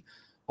disagree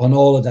on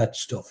all of that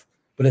stuff,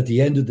 but at the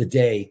end of the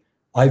day,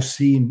 I've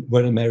seen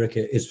when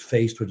America is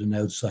faced with an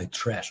outside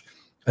threat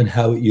and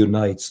how it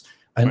unites,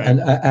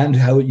 and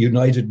how it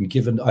united and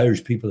given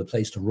Irish people a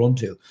place to run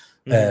to,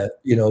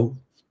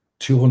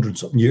 200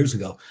 something years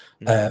ago,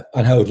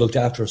 and how it looked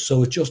after us.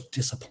 So it just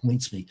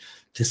disappoints me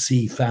to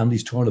see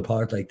families torn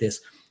apart like this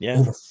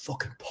over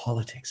fucking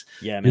politics.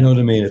 Yeah, man. You know what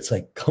I mean? It's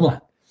like, come on.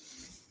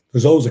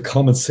 There's always a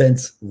common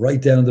sense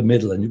right down the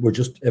middle, and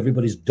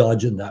everybody's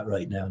dodging that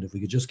right now. And if we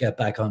could just get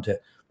back onto,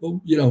 what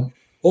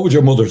would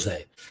your mother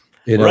say?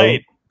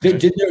 Right.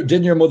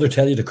 Didn't your mother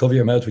tell you to cover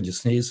your mouth when you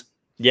sneeze?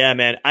 Yeah,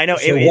 man. I know.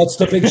 So what's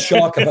the big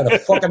shock about a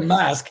fucking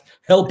mask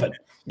helping?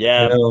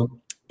 Yeah.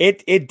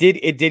 It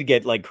did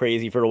get like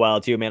crazy for a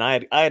while too, man.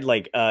 I had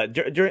like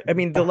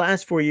the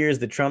last 4 years,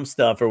 the Trump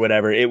stuff or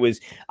whatever, I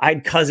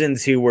had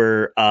cousins who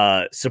were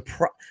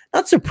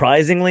not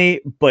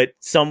surprisingly, but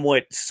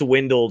somewhat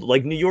swindled,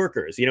 like New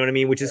Yorkers, you know what I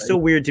mean? Which is so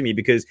weird to me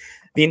because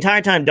the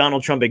entire time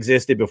Donald Trump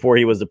existed before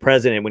he was the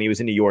president, when he was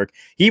in New York,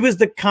 he was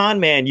the con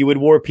man you would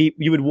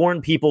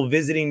warn people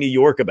visiting New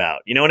York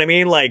about. You know what I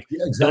mean? Like,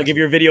 don't give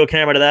your video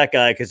camera to that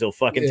guy because he'll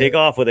fucking take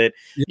off with it.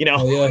 You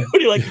know,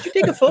 you're like, did you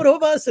take a photo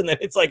of us? And then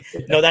it's like,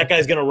 no, that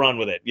guy's gonna run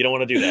with it. You don't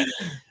want to do that.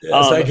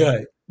 That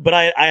guy. But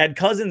I had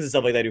cousins and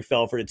stuff like that who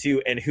fell for it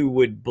too, and who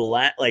would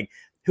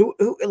who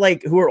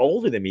are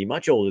older than me,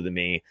 much older than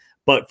me,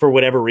 but for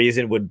whatever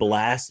reason would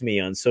blast me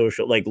on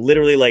social, like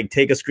literally like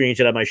take a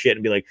screenshot of my shit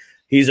and be like,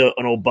 he's an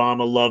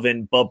Obama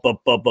loving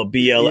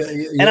BL.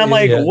 And I'm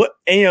like, what?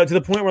 And, you know, to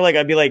the point where like,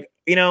 I'd be like,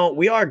 you know,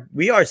 we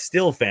are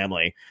still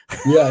family.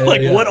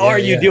 What are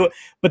you doing?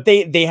 But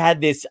they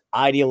had this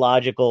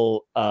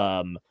ideological,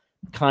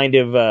 kind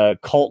of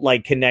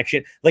cult-like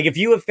connection. Like if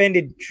you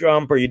offended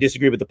Trump or you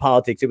disagree with the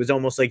politics, it was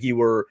almost like you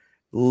were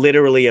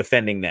literally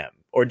offending them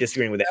or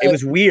disagreeing with it. It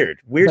was weird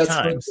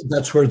times.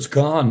 That's where it's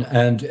gone.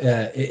 And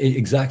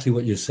exactly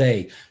what you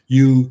say.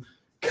 You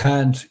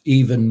can't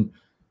even.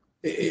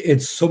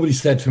 It's somebody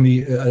said to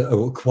me a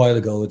while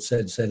ago. It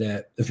said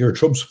if you're a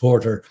Trump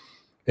supporter,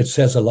 it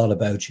says a lot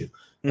about you.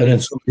 And then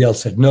somebody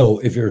else said, no,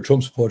 if you're a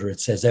Trump supporter, it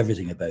says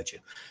everything about you.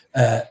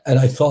 And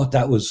I thought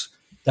that was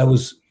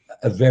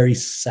a very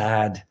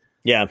sad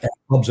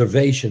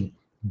observation.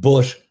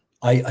 But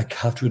I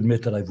have to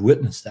admit that I've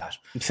witnessed that.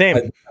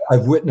 Same.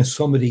 I've witnessed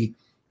somebody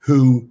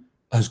who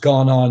has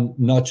gone on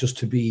not just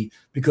to be,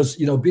 because,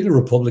 you know, being a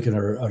Republican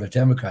or a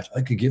Democrat,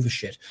 I could give a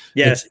shit.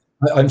 Yes.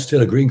 I'm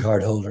still a green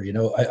card holder, you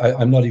know,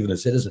 I'm not even a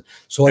citizen,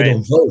 so I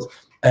don't vote.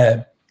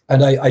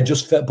 And I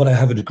just felt, but I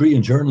have a degree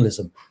in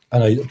journalism,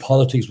 and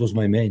politics was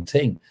my main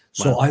thing.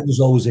 So I was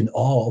always in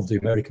awe of the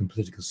American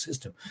political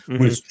system,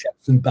 with its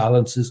checks and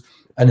balances,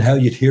 and how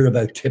you'd hear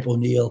about Tip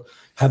O'Neill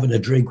having a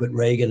drink with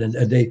Reagan, and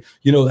they,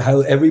 you know,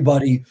 how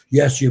everybody,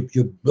 yes, you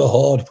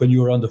behawed when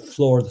you were on the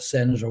floor of the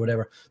Senate or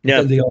whatever.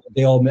 But then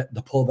they all met in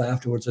the pub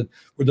afterwards and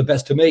were the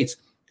best of mates,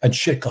 and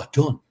shit got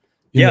done.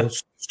 You know,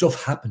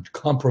 stuff happened,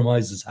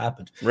 compromises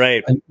happened.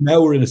 Right. And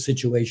now we're in a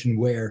situation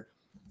where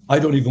I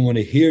don't even want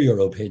to hear your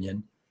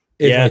opinion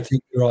if I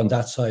think you're on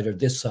that side or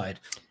this side.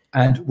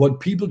 And what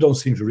people don't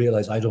seem to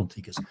realize, I don't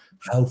think, is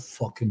how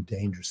fucking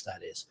dangerous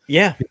that is.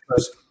 Yeah.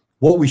 Because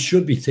what we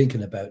should be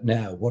thinking about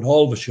now, what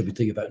all of us should be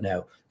thinking about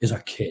now, is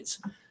our kids.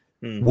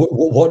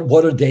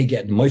 What are they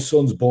getting? My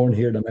son's born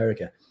here in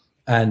America,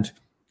 and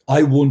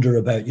I wonder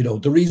about, you know,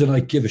 the reason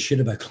I give a shit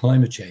about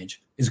climate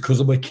change is because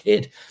of my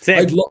kid.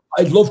 I'd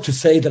love to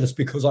say that it's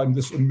because I'm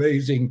this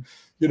amazing,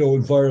 you know,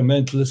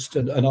 environmentalist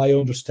and I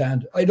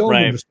understand. I don't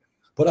understand.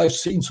 But I've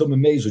seen some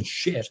amazing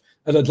shit,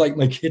 and I'd like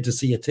my kid to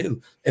see it too,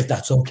 if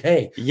that's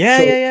okay.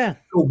 So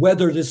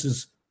whether this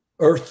is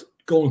Earth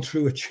going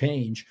through a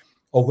change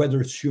or whether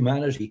it's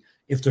humanity,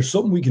 if there's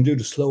something we can do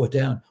to slow it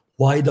down,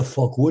 why the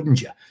fuck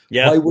wouldn't you?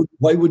 Yeah.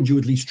 Why wouldn't you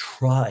at least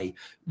try,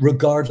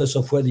 regardless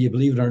of whether you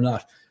believe it or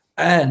not?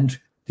 And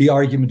the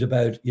argument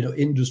about, you know,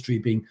 industry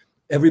being,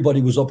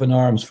 everybody was up in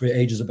arms for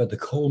ages about the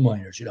coal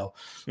miners, you know.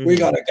 We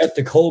got to get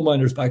the coal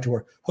miners back to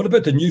work. What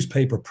about the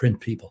newspaper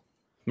print people?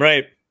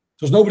 Right.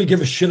 Does nobody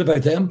give a shit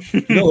about them?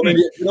 You know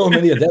how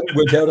many of them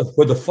went out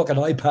when the fucking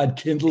iPad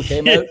Kindle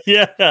came out?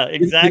 Yeah,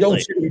 exactly. You don't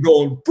see them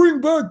going,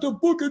 bring back the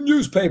fucking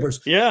newspapers.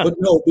 Yeah. But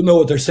no,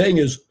 what they're saying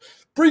is,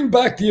 bring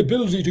back the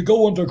ability to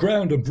go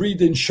underground and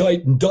breathe in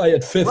shite and die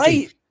at 50.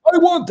 Right. I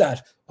want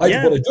that. What I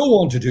don't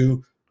want to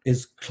do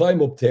is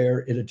climb up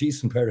there in a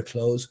decent pair of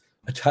clothes,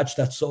 attach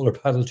that solar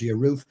panel to your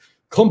roof,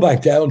 come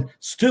back down,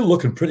 still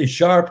looking pretty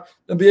sharp,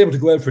 and be able to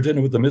go out for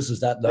dinner with the missus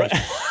that night.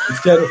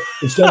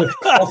 Instead of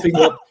coughing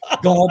up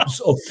gobs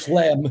of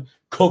phlegm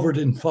covered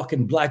in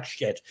fucking black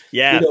shit.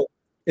 Yeah. You know,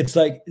 it's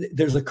like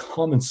there's a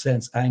common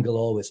sense angle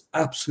always.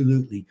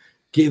 Absolutely.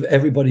 Give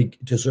everybody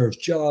deserves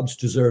jobs,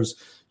 deserves,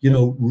 you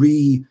know,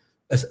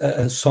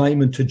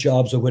 assignment to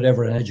jobs or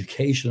whatever, and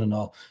education and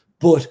all.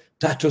 But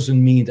that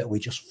doesn't mean that we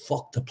just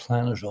fuck the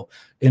planet up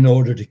in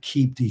order to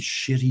keep these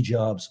shitty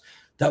jobs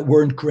that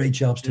weren't great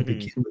jobs to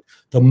begin with.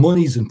 The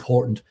money's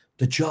important.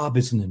 The job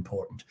isn't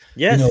important.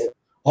 Yes. You know,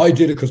 I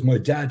did it because my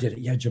dad did it.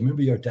 Yeah, do you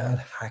remember your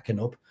dad hacking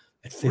up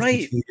at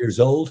 52 years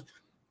old?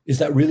 Is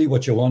that really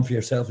what you want for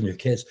yourself and your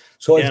kids?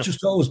 So I've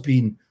just always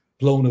been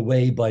blown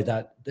away by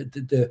that,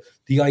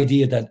 the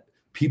idea that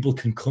people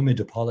can come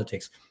into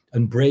politics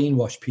and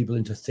brainwash people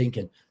into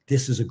thinking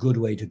this is a good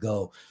way to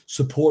go.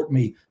 Support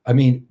me. I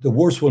mean, the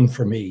worst one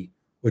for me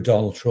with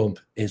Donald Trump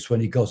is when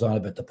he goes on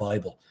about the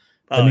Bible.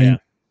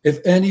 If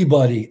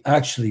anybody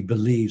actually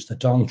believes that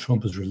Donald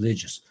Trump is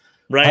religious,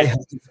 I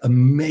have this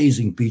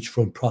amazing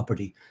beachfront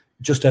property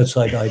just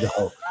outside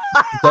Idaho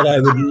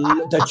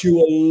that you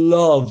will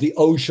love. The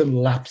ocean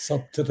laps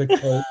up to the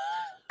coast.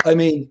 I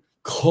mean,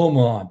 come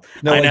on.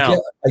 Now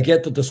I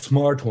get that the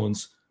smart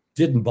ones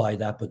didn't buy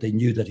that, but they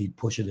knew that he'd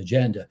push an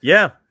agenda.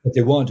 Yeah, that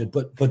they wanted.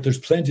 But there's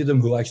plenty of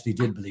them who actually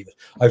did believe it.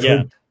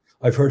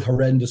 I've heard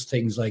horrendous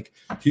things like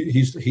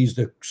he's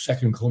the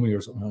second coming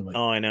or something. I'm like,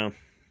 I know.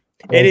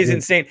 It is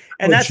insane.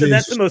 And that's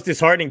the most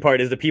disheartening part,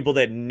 is the people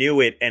that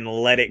knew it and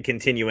let it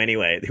continue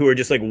anyway, who are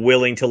just like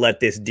willing to let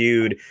this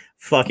dude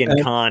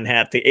fucking Khan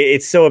have to.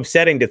 It's so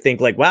upsetting to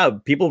think like, wow,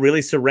 people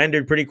really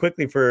surrendered pretty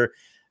quickly for,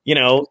 you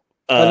know.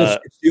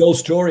 It's the old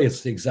story.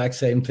 It's the exact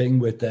same thing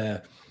with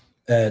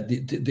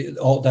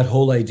all that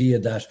whole idea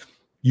that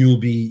you'll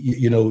be,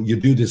 you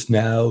do this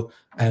now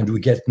and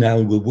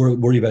we'll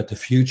worry about the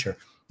future.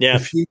 Yeah.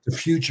 The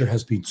future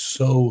has been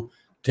so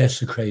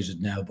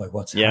desecrated now by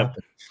what's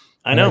happened.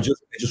 I know. I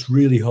just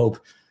really hope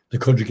the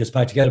country gets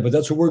back together. But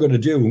that's what we're going to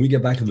do. When we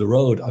get back on the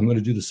road, I'm going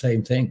to do the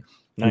same thing.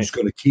 Nice. I'm just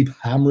going to keep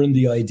hammering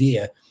the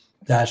idea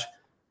that,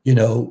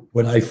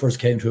 when I first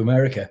came to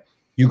America,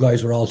 you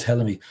guys were all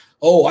telling me,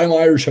 oh, I'm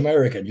Irish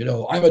American,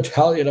 I'm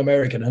Italian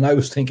American. And I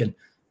was thinking,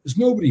 is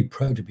nobody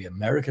proud to be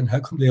American? How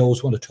come they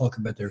always want to talk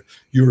about their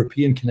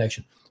European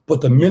connection?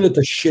 But the minute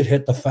the shit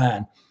hit the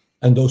fan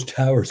and those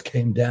towers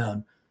came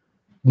down,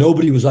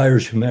 nobody was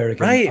Irish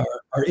American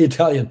or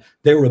Italian.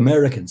 They were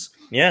Americans.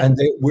 Yeah. And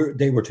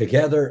they were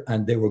together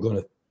and they were going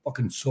to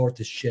fucking sort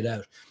this shit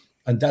out.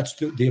 And that's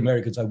the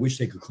Americans. I wish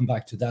they could come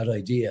back to that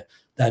idea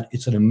that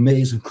it's an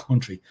amazing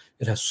country.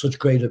 It has such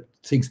great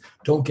things.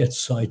 Don't get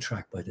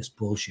sidetracked by this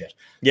bullshit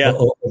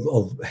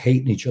of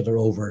hating each other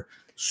over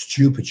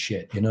stupid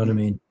shit. You know what I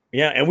mean?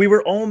 Yeah. And we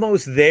were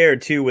almost there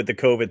too with the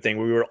COVID thing.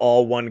 We were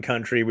all one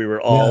country. We were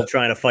all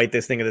trying to fight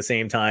this thing at the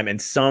same time. And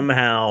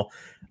somehow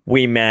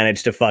we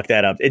managed to fuck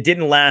that up. It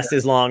didn't last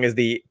as long as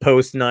the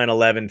post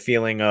 9/11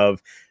 feeling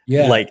of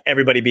like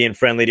everybody being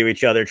friendly to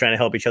each other, trying to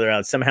help each other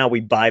out. Somehow we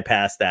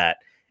bypassed that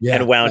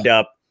and wound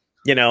up,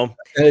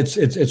 And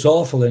it's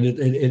awful, and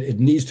it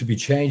needs to be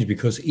changed,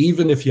 because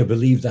even if you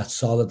believe that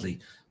solidly,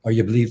 or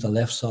you believe the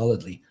left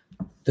solidly,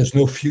 there's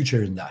no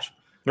future in that.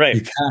 Right.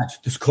 You can't.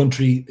 This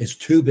country is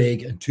too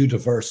big and too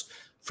diverse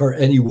for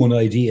any one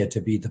idea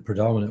to be the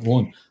predominant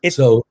one.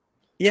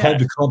 Time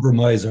to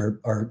compromise or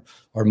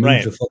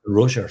move to fucking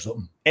Russia or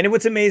something. And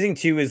what's amazing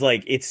too is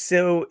like it's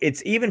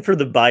even for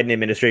the Biden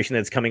administration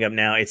that's coming up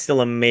now, it's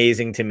still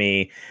amazing to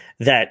me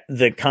that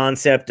the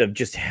concept of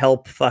just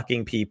help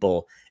fucking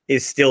people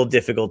is still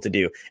difficult to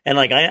do. And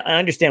like I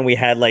understand we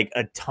had like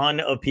a ton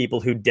of people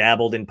who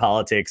dabbled in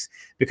politics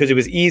because it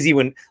was easy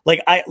when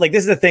this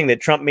is the thing that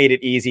Trump made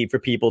it easy for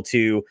people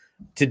to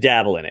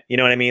dabble in it. You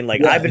know what I mean?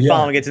 Like I've been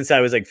following it since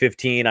I was like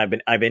 15. I've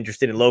been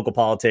interested in local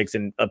politics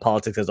and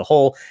politics as a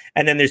whole.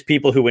 And then there's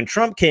people who, when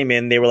Trump came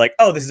in, they were like,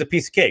 oh, this is a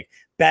piece of cake.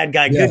 Bad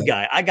guy, good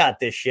guy. I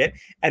got this shit.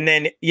 And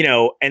then,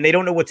 and they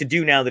don't know what to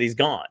do now that he's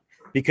gone,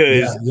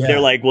 because they're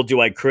like, well, do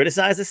I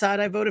criticize the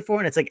side I voted for?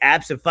 And it's like,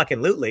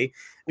 abso-fucking-lutely,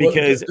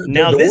 because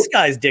now this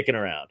guy's dicking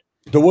around.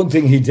 The one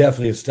thing he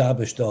definitely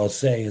established, I'll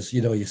say, is,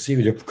 you see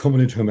when you're coming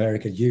into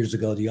America years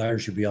ago, the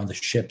Irish would be on the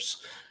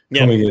ships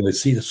coming in and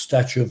see the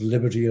Statue of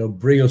Liberty,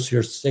 bring us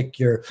your sick,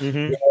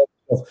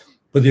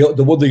 but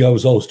the one thing I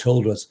was always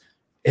told was,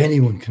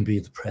 anyone can be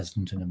the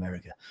president in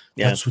America.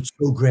 That's what's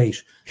so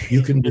great.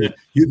 You can be,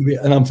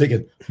 and I'm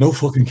thinking, no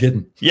fucking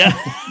kidding. Yeah,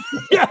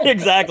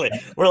 exactly.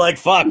 We're like,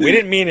 fuck, we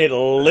didn't mean it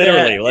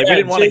literally. We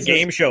didn't want a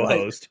game show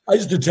host. I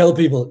used to tell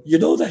people,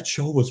 that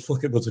show was a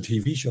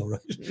TV show, right?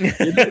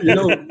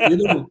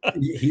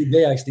 He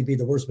may actually be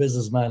the worst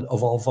businessman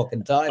of all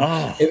fucking time.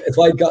 Oh. If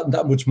I'd gotten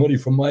that much money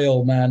from my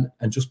old man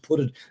and just put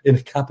it in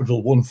a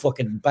Capital One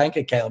fucking bank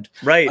account,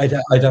 right,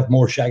 I'd have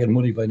more shagging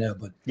money by now.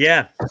 But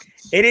yeah,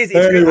 it is.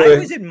 I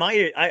always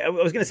admired. I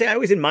was gonna say I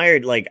always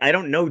admired. Like, I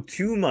don't know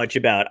too much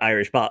about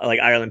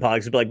Ireland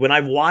politics, but like when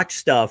I've watched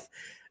stuff,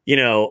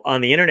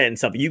 on the internet and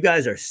stuff, you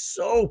guys are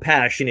so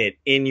passionate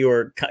in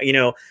your,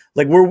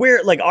 like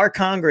we're like our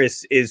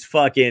Congress is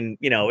fucking,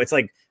 it's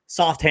like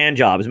soft hand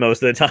jobs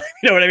most of the time.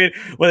 You know what I mean?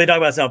 When they talk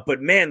about stuff,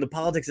 but man, the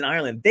politics in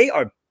Ireland, they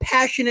are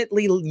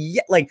passionately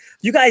like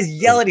you guys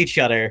yell at each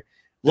other.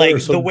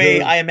 Like the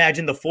way I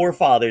imagine our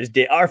forefathers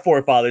did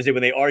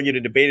when they argued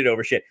and debated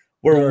over shit,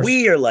 where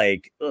we are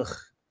like, ugh.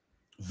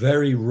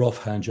 Very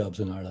rough hand jobs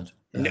in Ireland.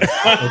 Let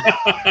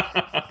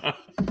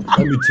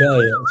me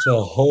tell you, it's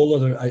a whole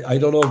other. I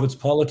don't know if it's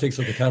politics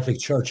or the Catholic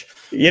Church.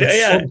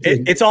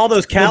 It's all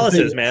those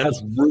calluses, man.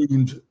 Has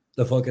ruined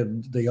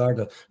the art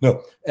of.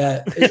 No,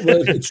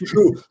 it's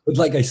true. But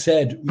like I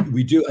said,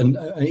 we do, and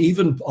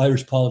even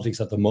Irish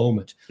politics at the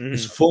moment.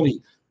 It's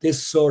funny.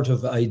 This sort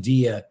of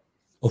idea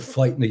of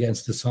fighting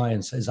against the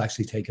science is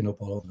actually taken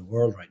up all over the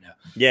world right now.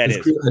 Yeah, it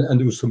is. And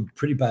there was some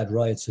pretty bad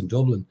riots in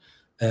Dublin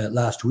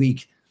last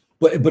week.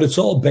 But it's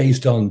all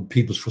based on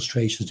people's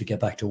frustrations to get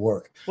back to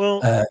work.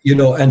 Well,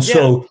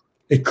 so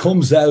it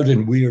comes out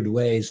in weird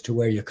ways to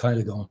where you're kind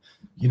of going,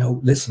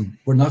 listen,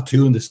 we're not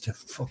doing this to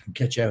fucking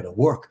get you out of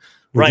work.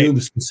 We're doing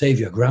this to save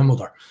your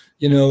grandmother,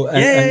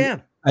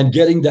 and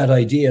getting that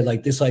idea,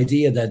 like this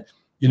idea that,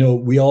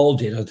 we all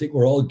did. I think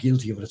we're all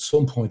guilty of it at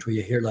some point, where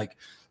you hear like,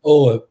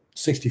 oh, a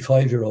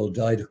 65-year-old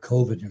died of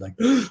COVID. And you're like,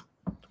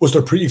 was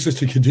there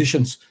pre-existing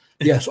conditions?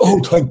 Yes. Oh,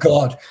 thank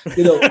God.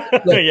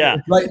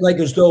 Like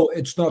as though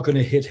it's not going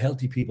to hit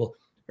healthy people.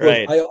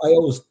 Right. I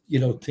always,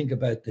 think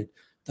about the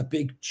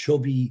big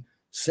chubby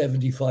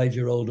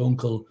 75-year-old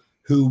uncle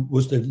who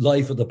was the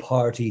life of the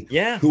party,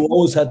 yeah, who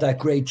always had that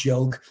great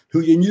joke,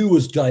 who you knew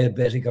was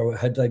diabetic or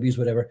had diabetes,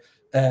 whatever.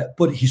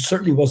 But he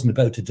certainly wasn't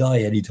about to die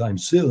anytime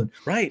soon.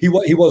 Right. He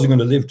wasn't going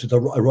to live to the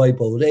ripe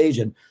old age,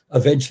 and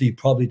eventually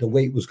probably the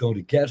weight was going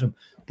to get him.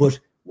 But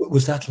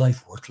was that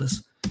life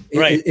worthless?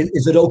 Right.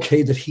 Is it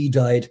okay that he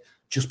died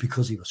just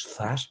because he was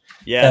fat?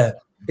 Yeah.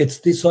 It's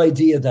this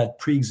idea that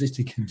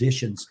pre-existing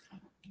conditions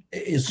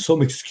is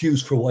some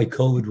excuse for why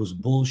COVID was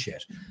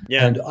bullshit.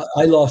 Yeah. And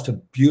I lost a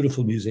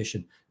beautiful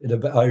musician in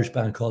an Irish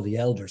band called The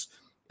Elders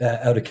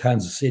out of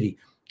Kansas City.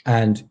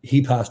 And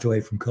he passed away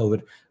from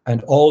COVID.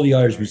 And all the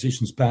Irish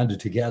musicians banded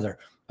together.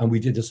 And we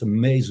did this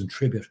amazing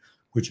tribute,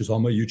 which is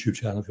on my YouTube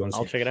channel if you want to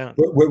see. I'll check it out.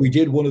 Where we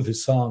did one of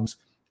his songs.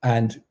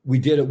 And we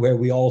did it where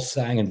we all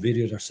sang and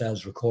videoed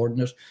ourselves recording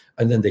it.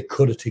 And then they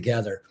cut it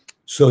together.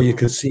 So you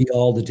could see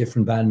all the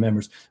different band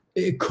members.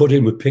 It cut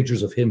in with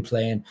pictures of him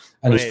playing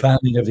and his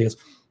family and everything else.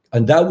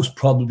 And that was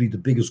probably the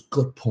biggest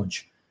gut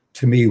punch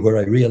to me, where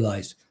I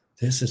realized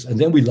this is, and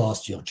then we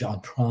lost,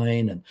 John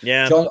Prine. And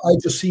I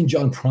just seen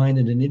John Prine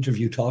in an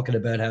interview talking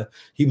about how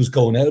he was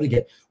going out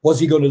again. Was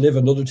he going to live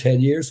another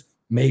 10 years?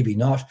 Maybe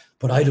not,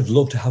 but I'd have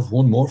loved to have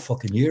one more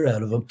fucking year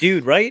out of him.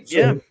 Dude, right? So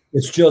yeah.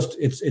 It's just,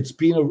 it's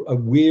been a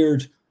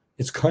weird,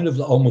 it's kind of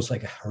almost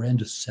like a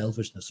horrendous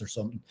selfishness or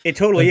something. It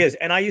totally is.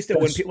 And I used to,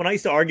 when I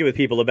used to argue with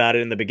people about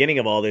it in the beginning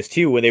of all this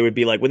too, when they would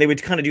be like, when they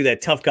would kind of do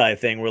that tough guy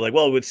thing where like,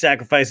 well, what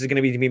sacrifice is going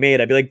to be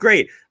made? I'd be like,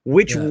 great.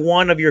 Which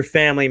one of your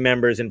family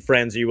members and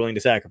friends are you willing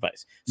to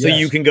sacrifice? So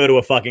you can go to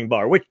a fucking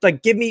bar, which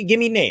like, give me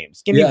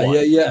names, give me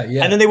one. Yeah.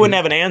 And then they wouldn't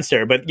have an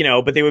answer, but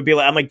but they would be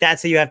like, I'm like,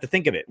 that's how you have to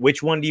think of it.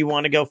 Which one do you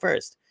want to go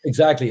first?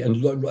 Exactly.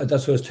 And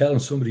that's what I was telling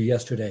somebody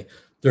yesterday.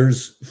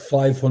 There's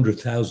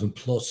 500,000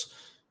 plus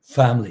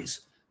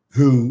families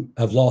who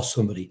have lost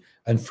somebody.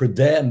 And for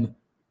them,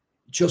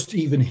 just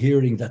even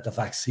hearing that the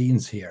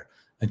vaccine's here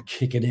and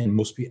kicking in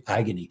must be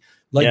agony.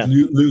 Like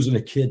losing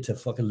a kid to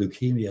fucking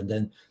leukemia, and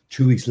then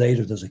 2 weeks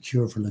later, there's a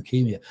cure for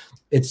leukemia.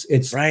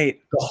 It's right.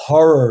 The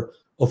horror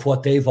of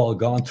what they've all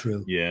gone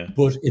through. Yeah.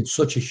 But it's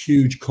such a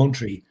huge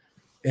country.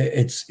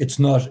 It's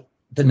not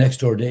the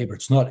next door neighbor.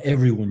 It's not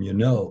everyone you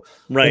know.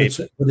 Right.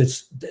 But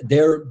it's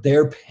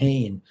their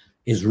pain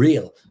is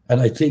real. And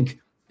I think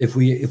if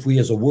we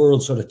as a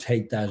world sort of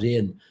take that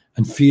in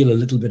and feel a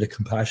little bit of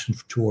compassion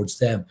towards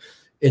them,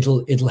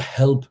 it'll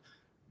help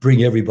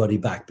bring everybody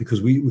back,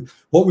 because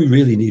what we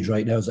really need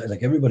right now is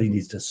like everybody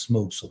needs to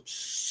smoke some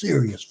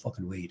serious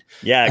fucking weed.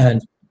 Yeah.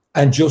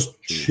 And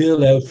just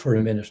chill out for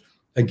a minute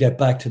and get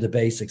back to the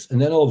basics.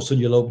 And then all of a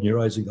sudden you'll open your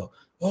eyes and go,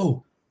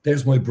 oh,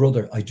 there's my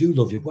brother. I do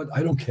love you. What?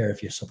 I don't care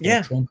if you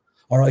support Trump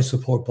or I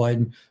support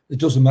Biden. It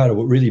doesn't matter.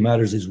 What really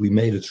matters is we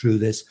made it through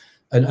this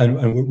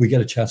and we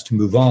get a chance to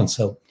move on.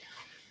 So,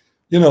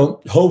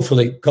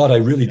 hopefully, God, I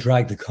really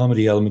dragged the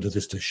comedy element of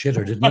this to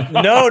shitter, didn't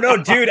I? No,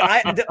 dude.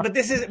 But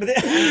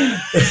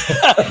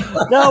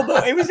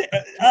it was.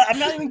 I'm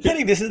not even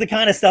kidding. This is the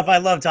kind of stuff I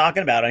love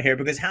talking about on here,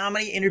 because how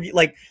many interviews,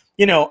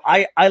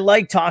 I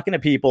like talking to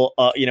people,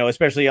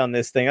 especially on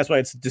this thing. That's why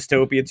it's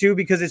Dystopia too,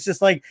 because it's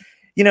just like,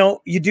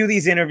 you do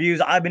these interviews.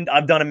 I've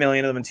done a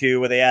million of them too,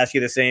 where they ask you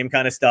the same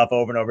kind of stuff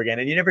over and over again,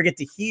 and you never get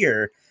to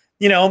hear,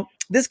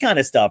 this kind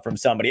of stuff from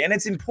somebody. And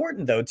it's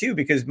important though too,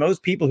 because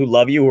most people who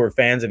love you, who are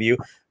fans of you,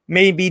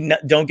 maybe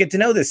don't get to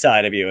know this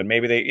side of you, and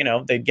maybe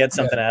they get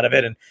something out of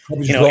it. And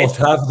lost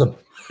half of them.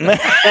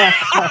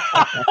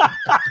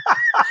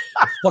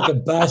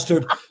 Fucking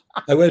bastard.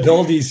 I went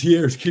all these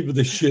years keeping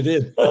this shit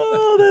in.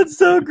 Oh, that's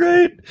so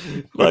great.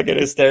 Fucking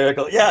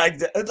hysterical. Yeah,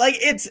 like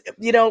it's,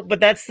 but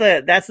that's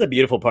the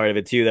beautiful part of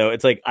it too, though.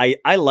 It's like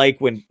I like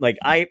when, like,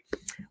 I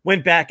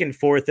went back and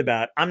forth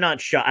about, I'm not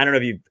shy. I don't know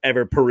if you've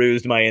ever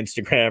perused my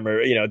Instagram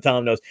or,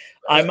 Tom knows.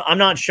 I'm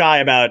not shy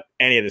about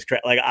any of this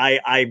crap. Like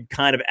I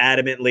kind of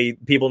adamantly,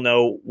 people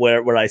know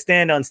where I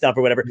stand on stuff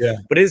or whatever. Yeah.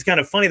 But it is kind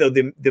of funny though,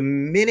 the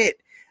minute,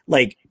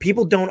 like,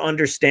 people don't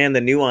understand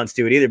the nuance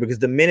to it either, because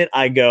the minute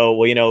I go,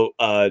 well,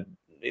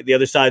 the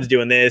other side's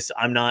doing this,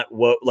 I'm not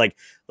woke, like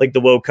the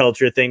woke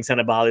culture thing kind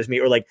of bothers me,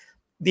 or like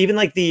even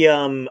like the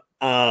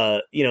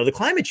the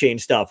climate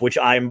change stuff, which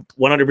I'm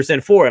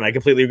 100% for, and I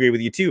completely agree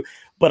with you too.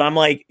 But I'm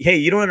like, hey,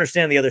 you don't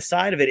understand the other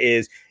side of it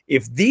is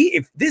if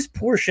this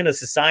portion of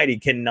society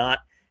cannot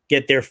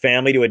get their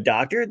family to a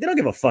doctor, they don't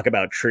give a fuck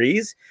about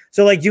trees.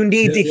 So like, you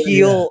need to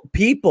heal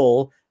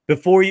people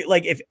before you,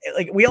 like, if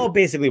like we all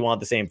basically want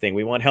the same thing.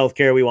 We want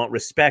healthcare, we want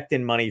respect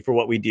and money for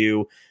what we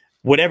do,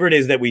 whatever it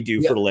is that we do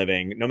for a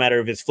living, no matter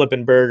if it's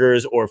flipping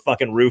burgers or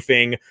fucking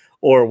roofing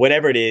or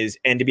whatever it is,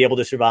 and to be able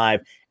to survive.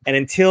 And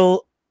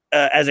until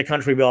as a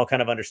country we all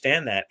kind of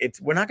understand that,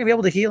 we're not gonna be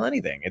able to heal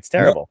anything. It's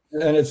terrible.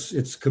 No, and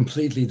it's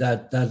completely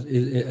that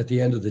is, at the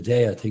end of the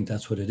day, I think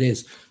that's what it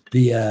is.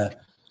 The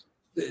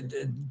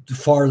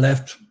far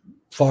left,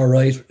 far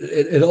right,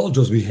 it all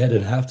does me head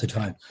in half the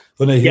time.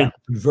 When I hear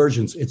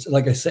convergence, it's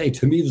like I say,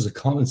 to me, there's a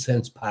common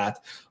sense path.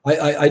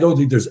 I don't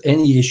think there's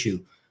any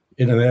issue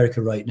in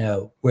America right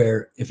now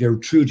where if you're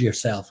true to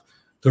yourself,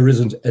 there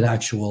isn't an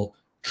actual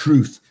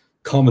truth,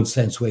 common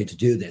sense way to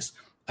do this.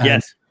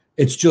 And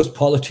it's just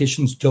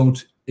politicians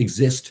don't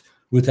exist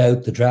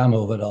without the drama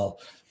of it all.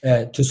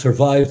 To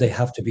survive, they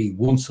have to be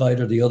one side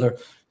or the other.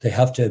 They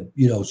have to,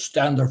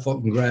 stand their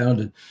fucking ground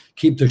and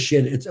keep their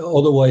shit. It's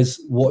otherwise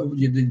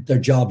their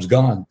job's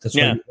gone. That's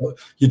why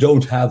you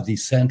don't have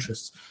these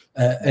centrists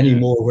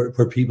anymore,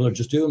 where people are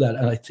just doing that.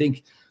 And I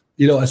think,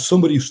 as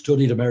somebody who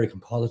studied American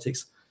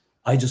politics,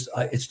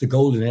 it's the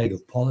golden egg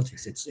of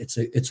politics.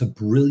 It's a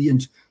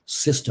brilliant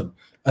system,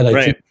 and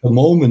I think the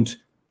moment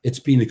it's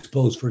been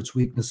exposed for its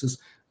weaknesses.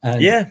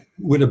 And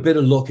with a bit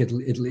of luck, it'll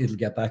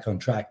get back on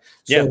track.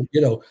 So,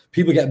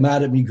 people get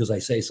mad at me because I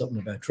say something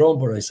about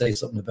Trump or I say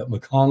something about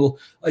McConnell.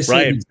 I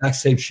say the exact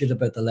same shit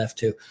about the left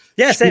too.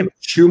 Yeah, same.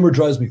 Schumer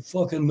drives me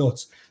fucking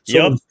nuts.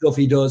 Some of the stuff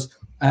he does.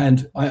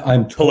 And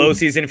I'm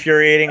Pelosi's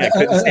infuriating. I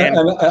couldn't stand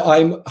it.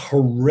 I'm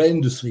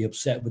horrendously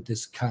upset with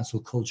this cancel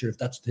culture, if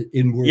that's the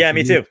in-word. Yeah,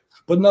 me too.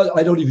 But no,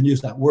 I don't even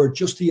use that word.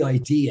 Just the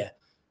idea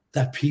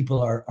that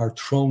people are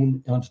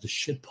thrown onto the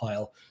shit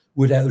pile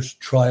without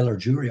trial or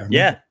jury.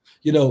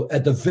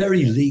 At the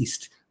very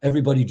least,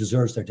 everybody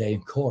deserves their day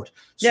in court.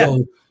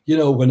 So,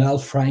 when Al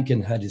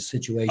Franken had his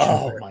situation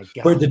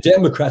where the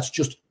Democrats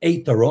just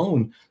ate their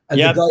own, and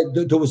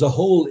there was a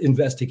whole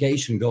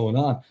investigation going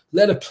on.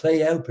 Let it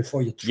play out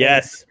before you throw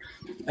it.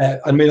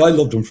 I mean, I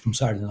loved him from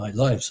Saturday Night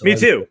Live. So me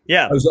too.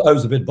 Yeah. I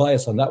was a bit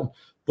biased on that one.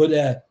 But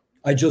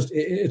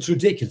it's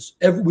ridiculous.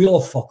 We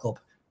all fuck up.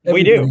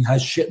 Everybody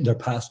has shit in their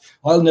past.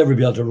 I'll never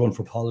be able to run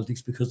for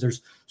politics because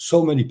there's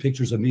so many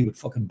pictures of me with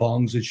fucking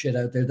bongs and shit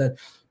out there.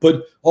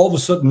 But all of a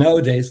sudden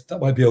nowadays,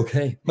 that might be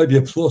okay. Might be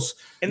a plus.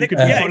 And the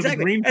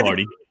Green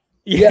Party.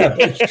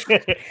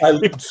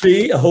 I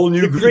see a whole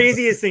new. The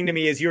craziest thing to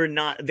me is you're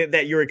not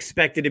that you're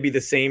expected to be the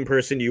same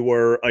person you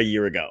were a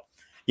year ago.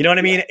 You know what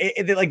I mean?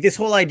 Like this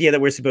whole idea that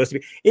we're supposed to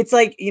be. It's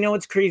like,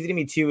 what's crazy to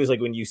me too is like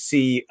when you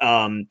see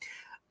Keanu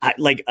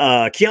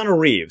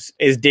Reeves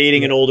is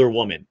dating an older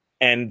woman.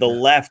 And the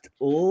left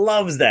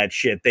loves that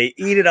shit. They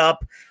eat it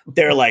up.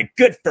 They're like,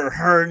 good for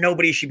her.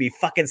 Nobody should be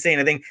fucking saying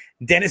anything.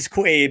 Dennis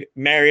Quaid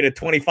married a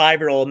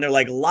 25-year-old, and they're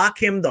like,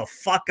 lock him the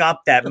fuck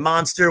up, that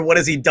monster. What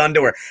has he done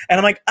to her? And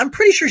I'm like, I'm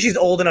pretty sure she's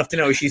old enough to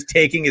know she's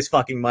taking his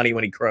fucking money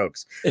when he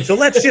croaks. So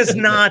let's just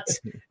not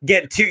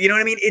get too, you know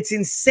what I mean? It's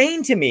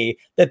insane to me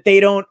that they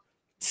don't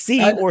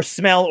see or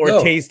smell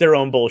or taste their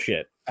own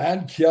bullshit.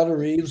 And Keanu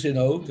Reeves,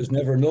 there's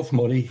never enough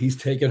money. He's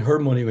taking her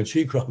money when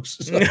she croaks.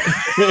 So.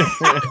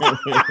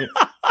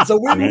 It's a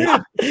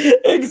win-win.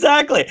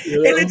 Exactly.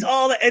 And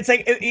it's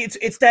like,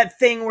 it's that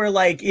thing where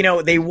like,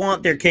 they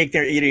want their cake,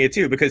 they're eating it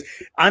too, because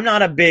I'm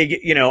not a big,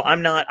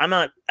 I'm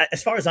not,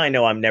 as far as I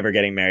know, I'm never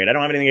getting married. I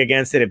don't have anything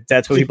against it. If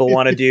that's what people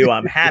want to do,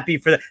 I'm happy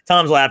for that.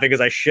 Tom's laughing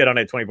because I shit on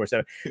it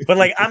 24/7. But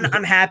like,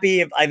 I'm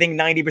happy if I think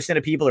 90%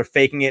 of people are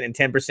faking it and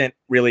 10%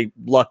 really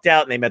lucked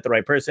out and they met the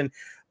right person.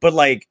 But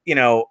like,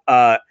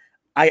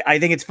 I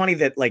think it's funny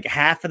that like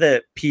half of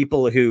the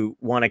people who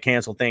want to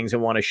cancel things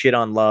and want to shit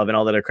on love and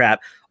all that other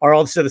crap are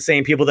also the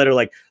same people that are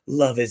like,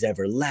 love is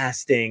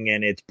everlasting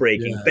and it's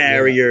breaking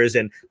barriers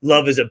and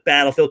love is a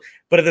battlefield.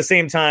 But at the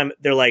same time,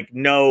 they're like,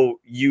 no,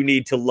 you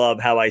need to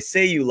love how I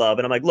say you love.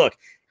 And I'm like, look,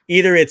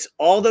 either it's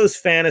all those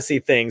fantasy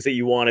things that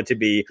you want it to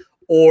be,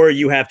 or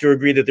you have to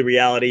agree that the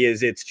reality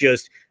is it's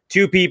just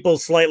two people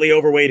slightly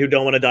overweight who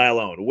don't want to die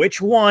alone.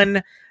 Which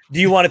one do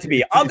you want it to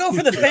be? I'll go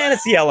for the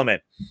fantasy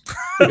element.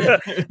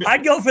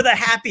 I'd go for the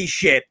happy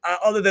shit,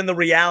 other than the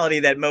reality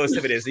that most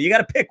of it is. So you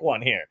got to pick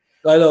one here.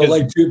 I know,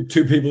 like two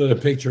people in a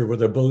picture where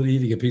they're both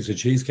eating a piece of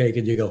cheesecake,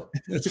 and you go,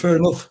 "That's fair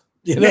enough."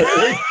 If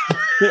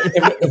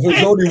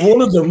there's only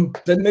one of them,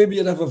 then maybe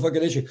you'd have a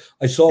fucking issue.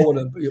 I saw one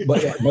of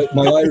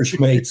my Irish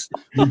mates.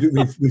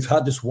 We've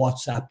had this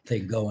WhatsApp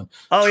thing going.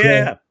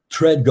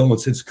 Thread going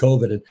since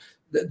COVID, and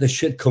the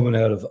shit coming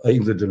out of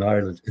England and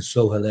Ireland is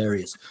so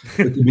hilarious.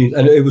 And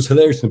it was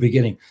hilarious in the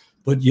beginning.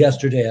 But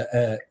yesterday,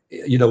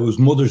 it was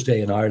Mother's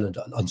Day in Ireland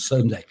on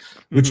Sunday,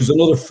 which is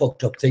another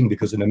fucked up thing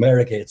because in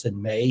America it's in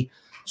May.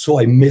 So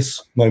I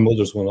miss my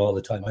mother's one all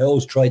the time. I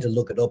always try to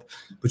look it up,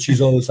 but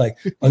she's always like,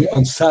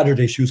 on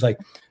Saturday, she was like,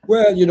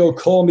 well,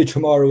 call me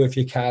tomorrow if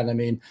you can. I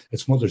mean,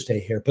 it's Mother's Day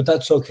here, but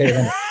that's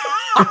okay.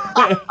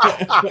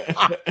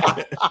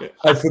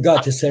 I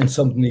forgot to send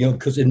something to you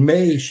because in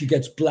May she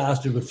gets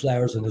blasted with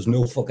flowers and there's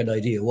no fucking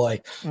idea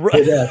why.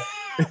 Right.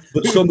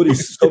 But somebody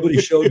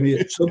showed me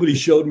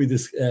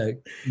this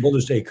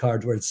Mother's Day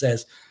card where it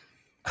says,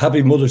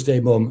 "Happy Mother's Day,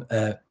 Mum.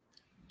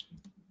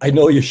 I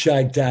know you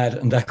shagged Dad,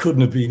 and that couldn't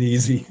have been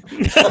easy."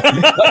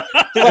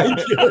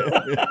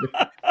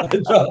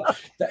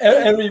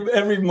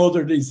 Every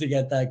mother needs to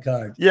get that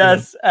card.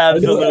 Yes,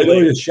 absolutely. I know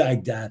you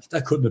shagged Dad.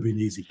 That couldn't have been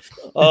easy.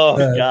 Oh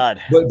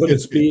God! But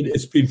it's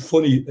been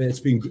funny.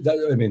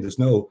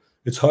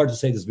 It's hard to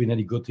say there's been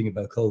any good thing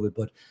about COVID,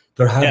 but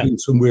there have been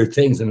some weird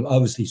things, and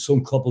obviously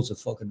some couples have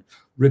fucking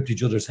ripped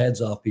each other's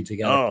heads off being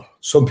together. Oh.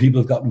 Some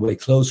people have gotten way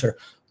closer.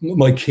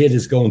 My kid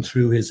is going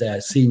through his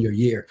senior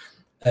year.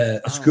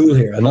 School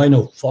here, and I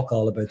know fuck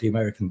all about the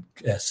American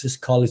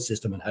college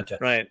system and how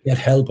to get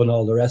help and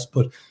all the rest.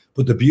 But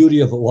the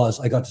beauty of it was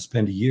I got to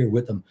spend a year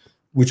with him,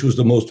 which was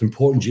the most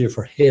important year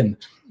for him.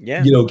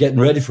 Yeah, getting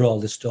ready for all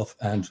this stuff,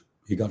 and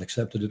he got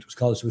accepted into his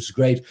college, which is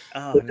great.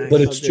 Oh, but, nice.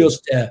 but it's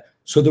just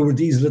so there were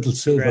these little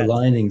silver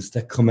linings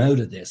that come out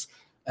of this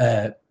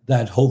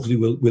that hopefully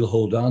we'll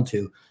hold on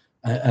to,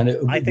 and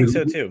I think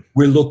so too.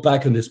 We'll look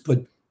back on this,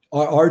 but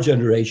our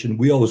generation,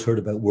 we always heard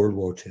about World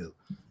War II.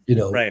 You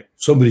know, right?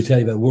 Somebody tell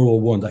you about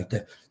World War I, like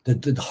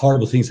the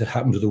horrible things that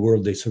happened to the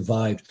world. They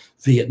survived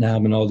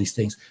Vietnam and all these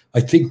things.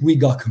 I think we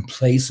got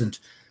complacent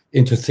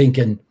into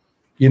thinking,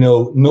 you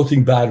know,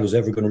 nothing bad was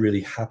ever going to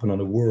really happen on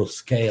a world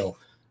scale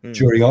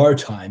during our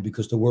time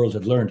because the world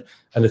had learned.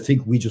 And I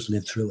think we just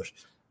lived through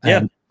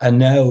it. And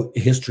now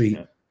history,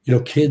 you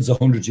know, kids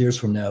 100 years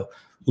from now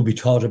will be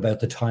taught about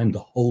the time the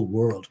whole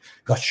world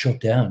got shut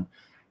down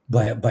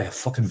by a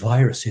fucking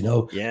virus, you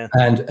know? Yeah.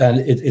 And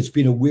it's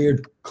been a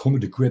weird coming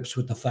to grips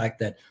with the fact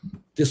that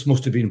this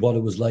must have been what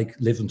it was like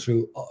living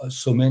through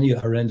so many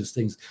horrendous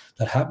things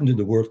that happened in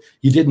the world.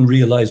 You didn't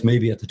realize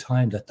maybe at the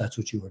time that that's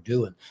what you were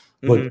doing.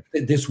 But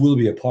this will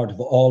be a part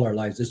of all our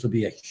lives. This will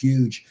be a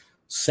huge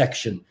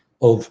section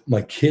of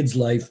my kid's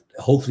life.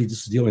 Hopefully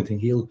this is the only thing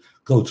he'll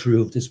go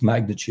through of this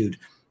magnitude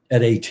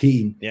at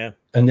 18. Yeah.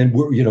 And then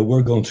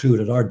we're going through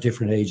it at our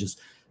different ages.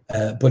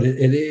 But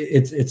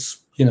it's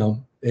you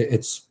know,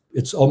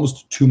 it's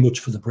almost too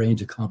much for the brain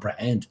to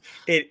comprehend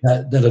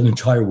that an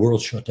entire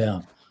world shut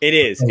down. It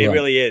is. It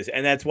really is.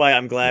 And that's why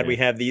I'm glad we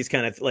have these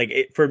kind of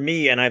for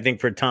me. And I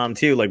think for Tom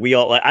too, like we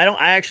all, I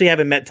actually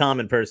haven't met Tom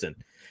in person.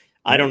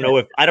 I don't know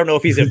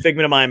if he's a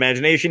figment of my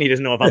imagination. He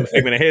doesn't know if I'm a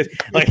figment of his.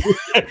 Like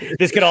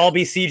this could all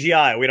be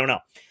CGI. We don't know.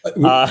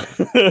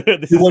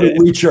 You want to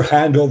reach your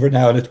hand over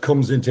now and it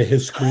comes into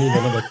his screen and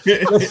I'm like,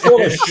 you're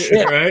full of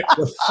shit. Right?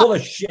 You're full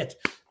of shit.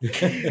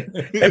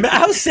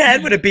 How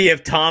sad would it be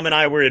if Tom and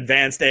I were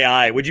advanced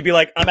AI? Would you be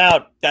like, I'm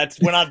out?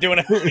 We're not doing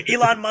it.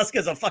 Elon Musk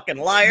is a fucking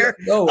liar.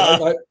 No,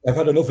 I've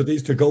had enough of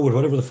these to go with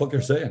whatever the fuck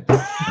you're saying.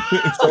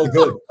 It's all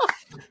good.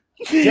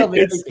 Tell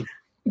me anything.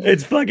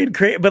 It's fucking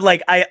crazy, but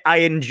like I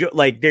enjoy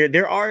like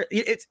there are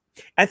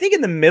I think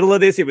in the middle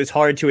of this it was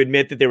hard to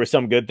admit that there were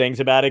some good things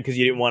about it because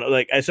you didn't want to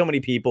like so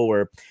many people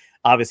were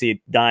obviously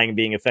dying and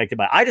being affected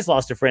by it. I just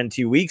lost a friend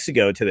 2 weeks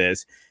ago to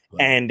this,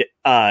 and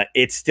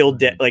it's still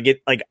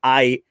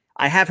I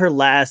have her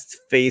last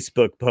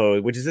Facebook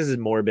post, this is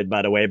morbid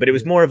by the way, but it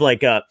was more of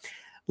like I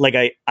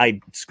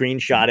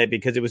screenshot it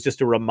because it was just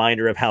a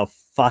reminder of how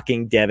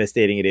fucking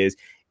devastating it is.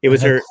 It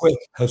was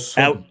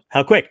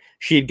how quick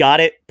she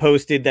got it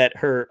posted that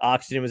her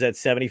oxygen was at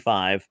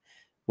 75,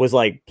 was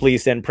like,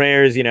 please send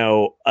prayers,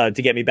 to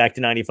get me back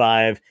to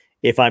 95.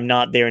 If I'm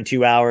not there in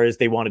 2 hours,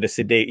 they wanted to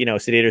sedate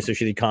her so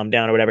she'd calm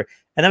down or whatever.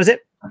 And that was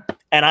it.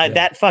 And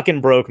that fucking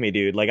broke me,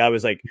 dude. Like I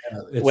was like,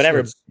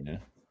 whatever.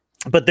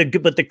 But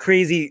the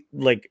crazy,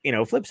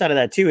 flip side of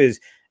that too is,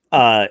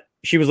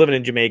 she was living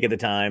in Jamaica at the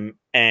time.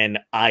 And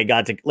I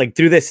got to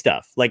through this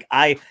stuff,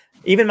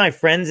 even my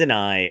friends and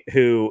I,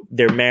 who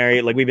they're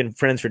married, we've been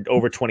friends for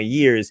over 20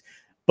 years,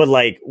 but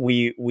we're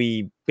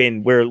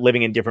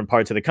living in different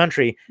parts of the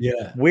country.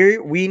 Yeah.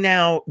 We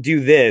now do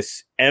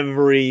this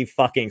every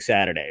fucking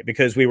Saturday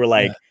because we were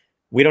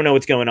we don't know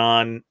what's going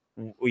on,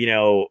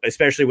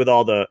 especially with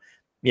all the,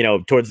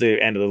 towards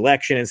the end of the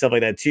election and stuff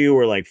like that too.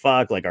 We're like,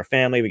 fuck, our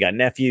family, we got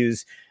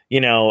nephews,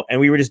 and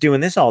we were just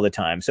doing this all the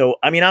time. So,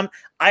 I mean,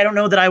 I don't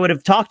know that I would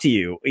have talked to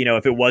you,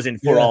 if it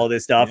wasn't for all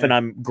this stuff. And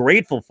I'm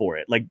grateful for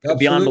it, Absolutely.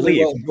 Beyond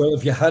belief. Well,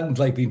 if you hadn't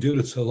been doing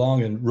it so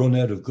long and run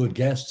out of good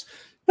guests,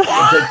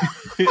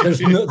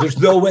 there's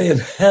no way in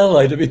hell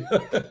I'd have been.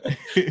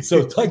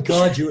 So thank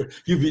God you've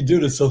been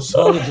doing it so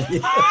solidly.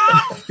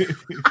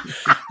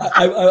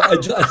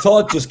 I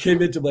thought just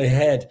came into my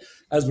head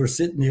as we're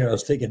sitting here. I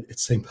was thinking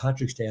it's St.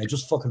 Patrick's Day. I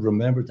just fucking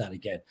remembered that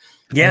again.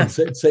 Yeah.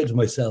 And say to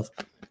myself,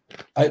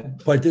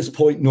 by this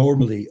point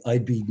normally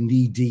I'd be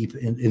knee deep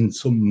in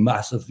some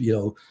massive,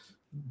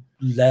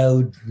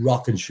 loud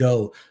rocking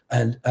show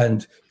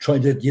and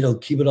trying to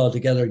keep it all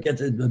together, get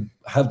to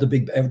have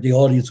the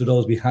audience would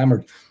always be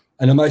hammered,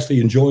 and I'm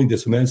actually enjoying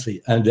this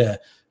immensely, and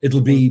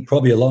it'll be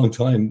probably a long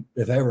time,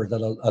 if ever,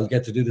 that I'll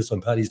get to do this on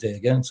Paddy's Day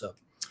again. So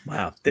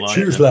wow.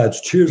 Cheers,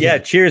 lads. Cheers. Yeah,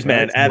 lads. Cheers,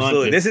 man.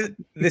 Absolutely. This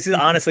is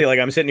honestly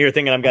I'm sitting here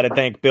thinking I've got to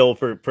thank Bill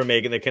for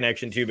making the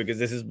connection too, because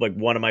this is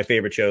one of my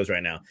favorite shows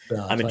right now.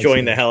 I'm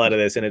enjoying the hell out of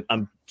this, and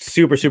I'm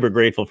super, super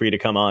grateful for you to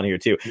come on here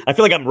too. I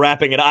feel like I'm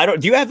wrapping it. I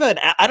don't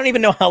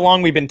even know how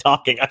long we've been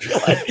talking. I feel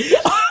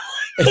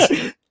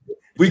like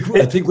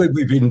I think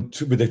we've been.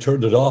 They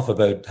turned it off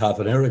about half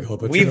an hour ago,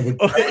 but we're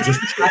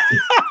just chatting.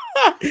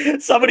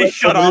 Somebody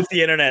shut off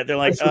the internet. They're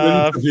like,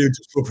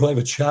 just for a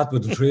private chat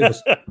with the three of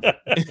us.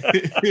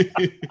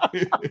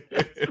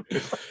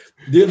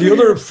 The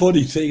other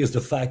funny thing is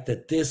the fact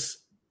that this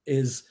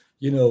is,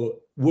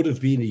 would have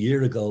been a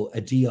year ago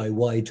a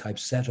DIY type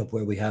setup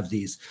where we have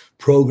these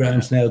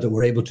programs now that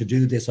we're able to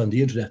do this on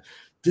the internet.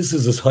 This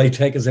is as high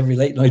tech as every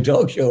late night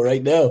talk show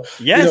right now.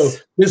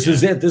 Yes. This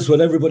is it. This is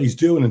what everybody's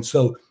doing. And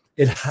so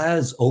it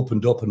has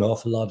opened up an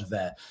awful lot of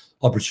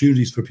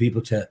opportunities for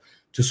people to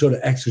sort of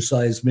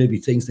exercise maybe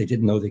things they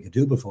didn't know they could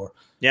do before.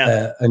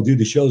 Yeah. And do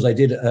the shows. I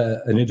did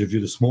an interview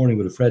this morning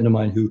with a friend of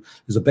mine who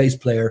is a bass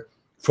player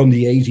from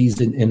the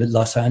 80s in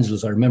Los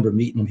Angeles. I remember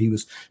meeting him. He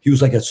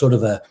was like a sort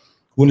of a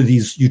one of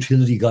these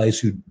utility guys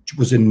who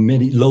was in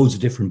loads of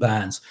different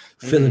bands,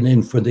 filling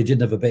in for they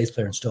didn't have a bass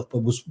player and stuff,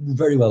 but was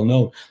very well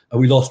known. And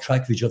we lost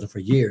track of each other for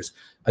years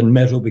and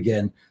met up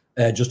again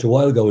just a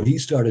while ago. And he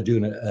started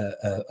doing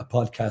a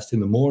podcast in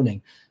the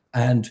morning.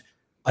 And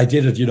I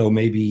did it,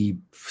 maybe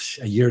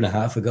a year and a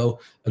half ago,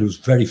 and it was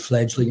very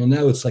fledgling. And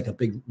now it's like a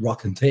big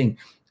rocking thing.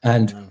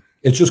 And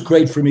it's just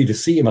great for me to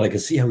see him. And I can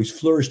see how he's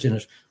flourished in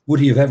it. Would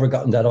he have ever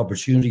gotten that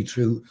opportunity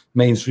through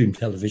mainstream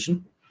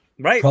television?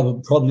 Right.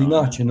 Probably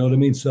not. You know what I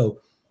mean? So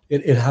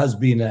it has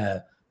been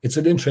it's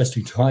an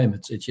interesting time.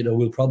 It's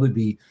we'll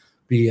probably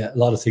be a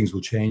lot of things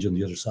will change on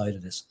the other side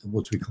of this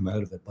once we come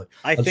out of it. But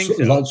I think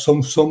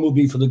some will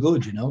be for the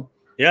good,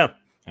 Yeah.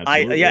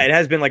 It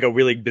has been like a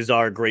really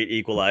bizarre, great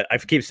equalizer. I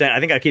keep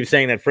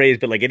saying that phrase,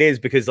 but like it is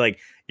because like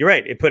you're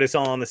right. It put us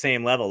all on the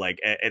same level. Like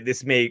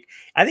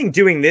I think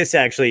doing this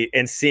actually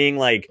and seeing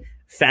like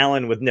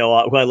Fallon with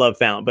who I love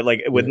Fallon, but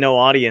like with no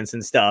audience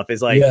and stuff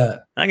is like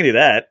I can do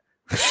that.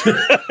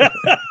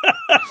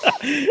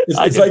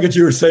 It's like what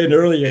you were saying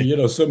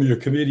earlier. Some of your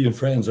comedian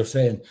friends are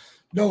saying,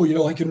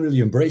 no, I can really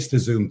embrace the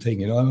Zoom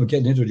thing. I'm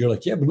getting into it. You're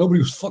like, yeah, but nobody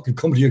was fucking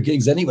coming to your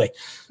gigs anyway.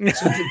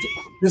 So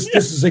this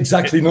is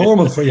exactly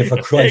normal for you, for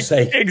Christ's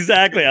sake.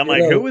 Exactly. I'm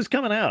like, who was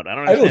coming out?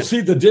 I don't see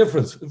the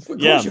difference. Of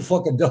course you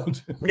fucking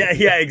don't.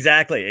 Yeah,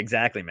 exactly,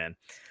 man.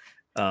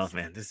 Oh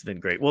man, this has been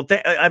great. Well,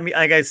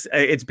 I guess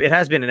it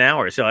has been an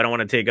hour, so I don't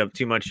want to take up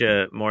too much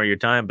more of your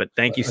time. But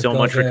thank you so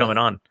much for coming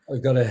on.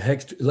 I've got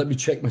let me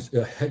check my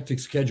hectic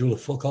schedule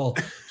of fuck all.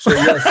 So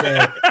yes,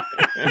 I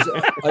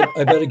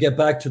better get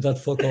back to that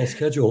fuck all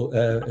schedule.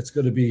 It's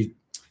going to be,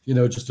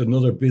 just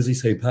another busy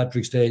St.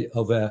 Patrick's Day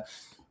of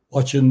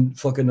watching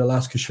fucking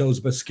Alaska shows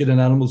about skinning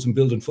animals and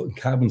building fucking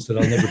cabins that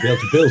I'll never be able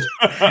to build.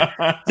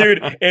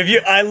 Dude,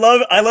 I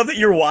love that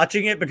you're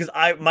watching it because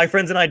my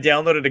friends and I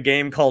downloaded a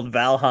game called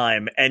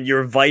Valheim and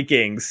you're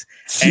Vikings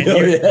and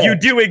you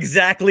do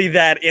exactly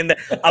that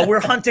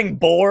we're hunting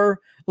boar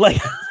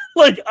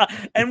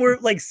and we're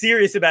like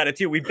serious about it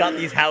too. We've got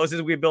these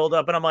houses we build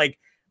up and I'm like,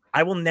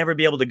 I will never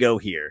be able to go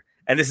here.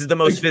 And this is the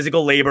most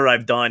physical labor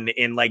I've done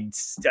in like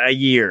a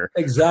year.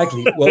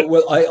 Exactly.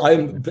 Well,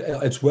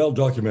 it's well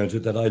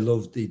documented that I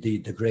love the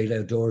great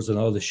outdoors and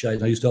all this shit.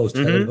 And I used to always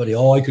tell everybody,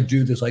 I could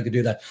do this, I could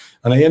do that.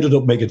 And I ended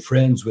up making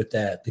friends with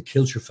the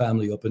Kilcher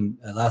family up in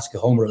Alaska,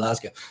 Homer,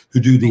 Alaska, who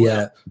do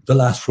the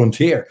Last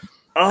Frontier.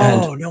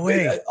 Oh, no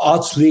way.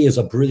 Ardsley is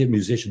a brilliant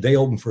musician. They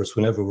open for us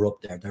whenever we're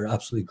up there. They're an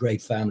absolutely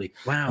great family.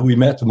 Wow. And we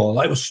met them all.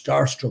 I was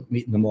starstruck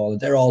meeting them all.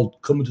 And they're all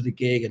coming to the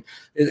gig. And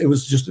it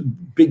was just a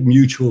big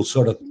mutual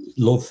sort of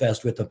love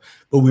fest with them.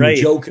 But we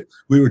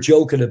were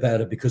joking about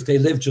it because they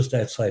live just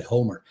outside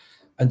Homer.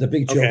 And the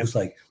big joke was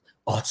like,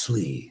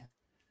 Ardsley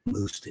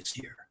moves this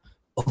year.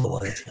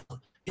 Otherwise,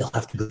 he'll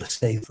have to go to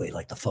Safeway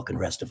like the fucking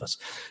rest of us.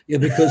 Yeah,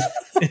 because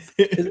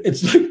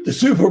it's like the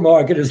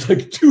supermarket is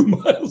like 2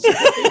 miles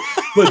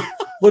away.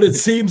 But it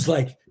seems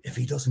like if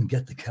he doesn't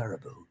get the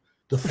caribou,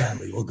 the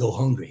family will go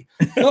hungry.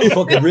 Not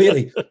fucking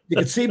really. You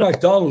can see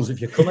McDonald's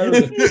if you come out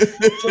of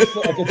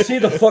it. I can see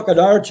the fucking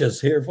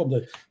arches here from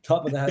the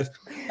top of the house.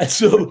 And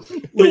so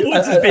we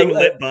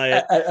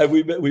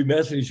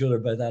message each other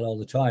about that all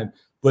the time.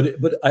 But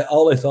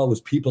all I thought was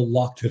people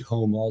locked at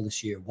home all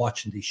this year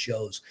watching these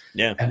shows.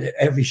 Yeah. And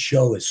every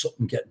show is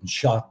something getting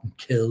shot and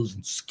killed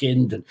and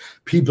skinned and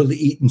people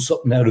eating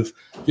something out of,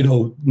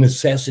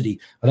 necessity.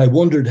 And I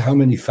wondered how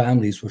many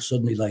families were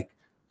suddenly like,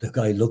 the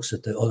guy looks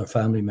at the other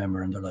family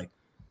member and they're like,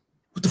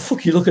 what the fuck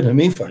are you looking at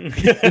me for?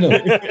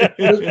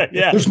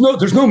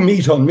 There's no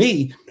meat on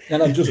me.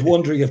 And I'm just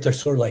wondering if they're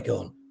sort of like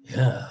going,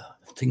 yeah,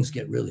 if things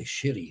get really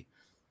shitty,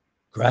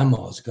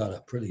 grandma's got a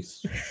pretty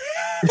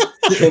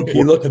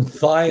chunky looking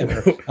thigh in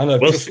her, and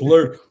I've just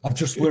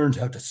learned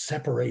how to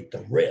separate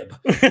the rib.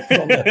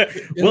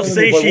 We'll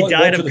say she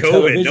died of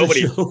COVID.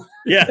 Nobody.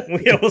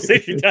 We'll say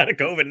she died of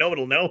COVID.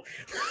 Nobody will know.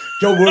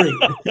 Don't worry,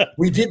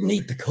 we didn't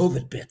eat the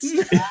COVID bits.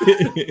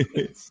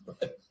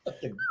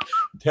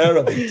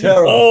 Terrible.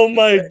 Oh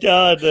my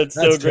god, that's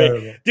so great,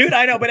 terrible. Dude.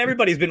 I know, but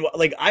everybody's been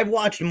like, I've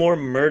watched more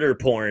murder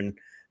porn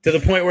to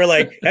the point where,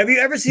 like, have you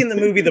ever seen the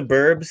movie The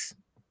Burbs?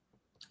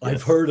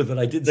 I've heard of it.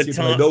 I didn't see it,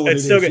 but I know what it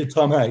is. So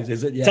Tom Hanks,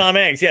 is it? Yeah. Tom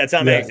Hanks,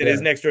 Tom Hanks. And his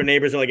next door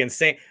neighbors are like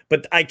insane.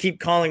 But I keep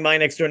calling my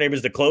next door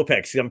neighbors the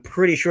Klopex. I'm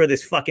pretty sure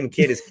this fucking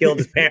kid has killed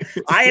his parents.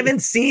 I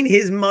haven't seen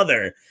his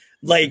mother.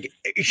 Like,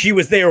 she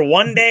was there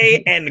one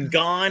day and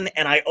gone,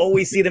 and I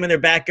always see them in their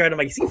backyard. I'm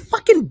like, is he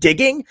fucking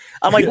digging?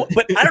 I'm like,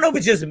 but I don't know if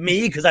it's just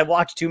me because I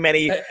watch too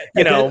many,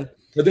 And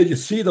then you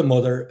see the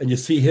mother and you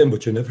see him,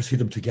 but you never see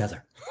them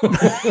together. And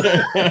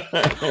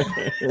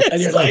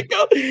you're like,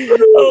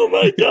 oh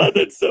my god,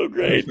 that's so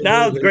great.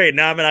 Now it's great.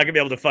 Now I'm not gonna be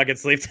able to fucking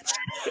sleep.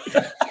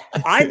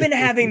 I've been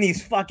having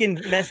these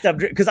fucking messed up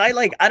because I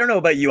don't know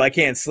about you, I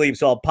can't sleep,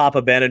 so I'll pop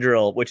a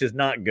Benadryl, which is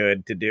not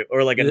good to do,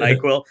 or like a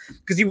NyQuil,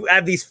 because you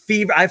have these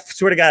fever. I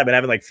swear to God, I've been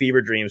having like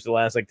fever dreams for the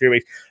last like 3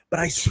 weeks. But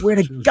I swear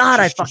to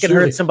God, I fucking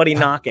heard somebody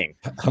knocking.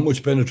 How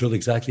much Benadryl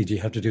exactly do you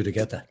have to do to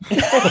get that?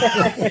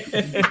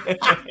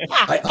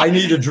 I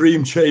need a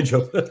dream change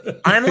up.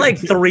 I'm like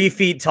 3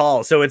 feet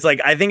tall, so it's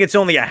like I think it's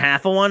only a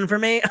half of one for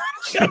me.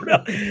 I don't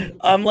know.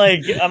 I'm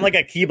like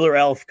a Keebler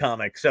Elf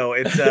comic, so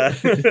it's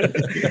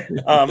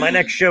my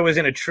next show is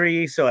in a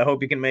tree, so I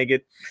hope you can make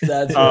it.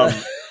 That's right.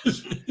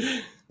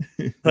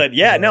 But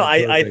yeah, no,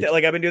 I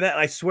like I've been doing that.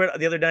 And I swear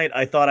the other night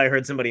I thought I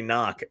heard somebody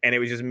knock, and it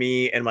was just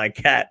me and my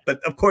cat. But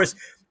of course,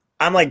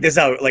 I'm like this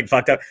out like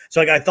fucked up.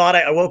 So like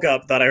I woke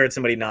up, thought I heard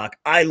somebody knock.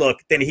 I look,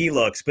 then he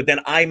looks, but then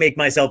I make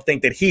myself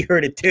think that he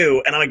heard it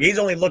too, and I'm like, he's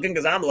only looking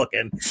because I'm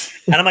looking,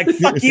 and I'm like,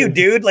 fuck you,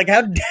 dude! Like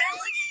how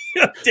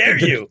dare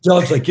you?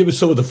 Dog's like, give us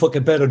some of the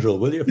fucking Benadryl,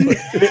 will you?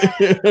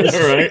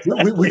 All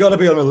right. We got to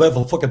be on a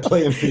level fucking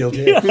playing field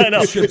here. Yeah, I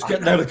know. Shit's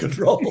getting out of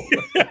control.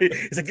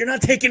 It's like, you're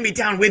not taking me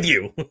down with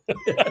you.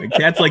 The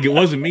cat's like, it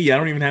wasn't me. I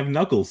don't even have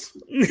knuckles.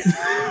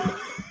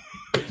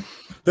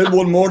 Then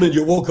one morning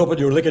you woke up and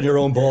you were licking your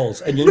own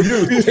balls, and you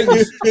knew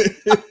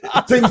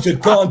things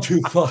had gone too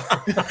far.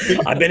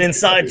 I've been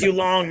inside too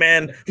long,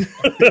 man.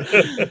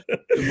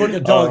 The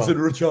fucking dog's in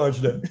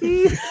recharge now.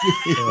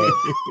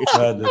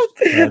 Madness.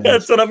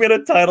 That's what I'm going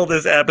to title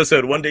this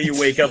episode. One day you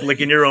wake up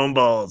licking your own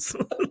balls.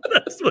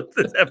 That's what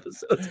this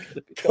episode's going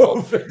to be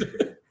called.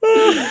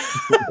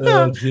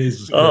 Oh,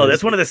 Jesus Christ. Oh,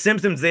 that's one of the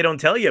symptoms they don't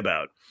tell you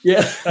about.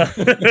 Yeah.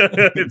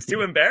 It's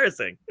too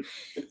embarrassing.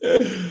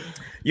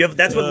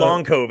 That's what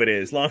long COVID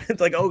is. It's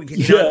like, oh, can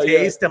you not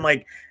taste? Yeah. I'm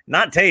like,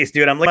 not taste,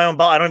 dude. I'm licking my own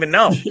ball. I don't even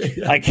know.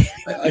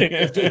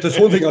 There's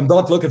one thing I'm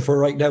not looking for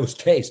right now is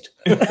taste.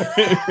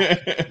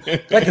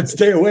 I can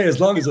stay away as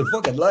long as it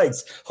fucking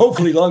likes.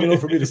 Hopefully long enough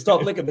for me to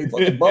stop licking my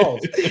fucking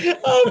balls.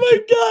 Oh my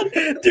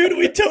God. Dude,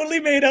 we totally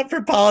made up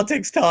for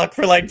politics talk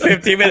for like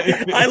 15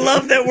 minutes. I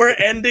love that we're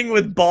ending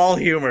with ball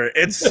humor.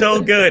 It's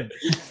so good.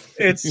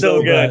 It's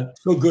so good. Bad.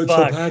 So good,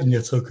 Fuck. So bad, and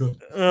yet so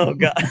good. Oh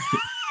God.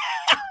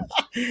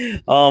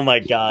 Oh my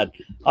God.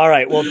 All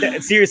right. Well,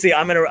 seriously,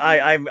 I'm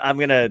gonna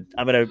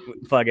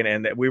fucking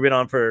end it. We've been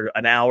on for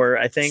an hour.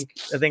 I think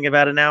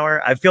about an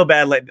hour. I feel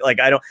bad. Like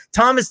I don't.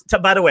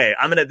 By the way,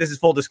 this is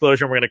full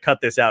disclosure. And we're gonna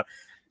cut this out.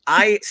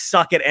 I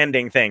suck at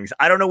ending things.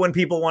 I don't know when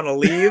people want to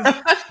leave.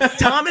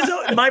 Tom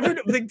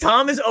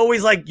is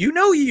always like,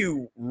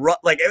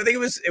 like I think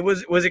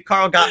was it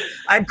Carl Gottlieb?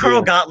 I had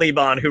Carl Gottlieb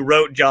on, who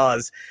wrote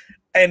Jaws.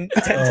 And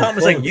Tom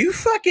was like, you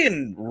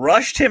fucking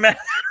rushed him out.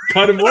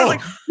 Cut him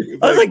off.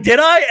 I was like, did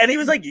I? And he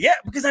was like, yeah,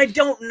 because I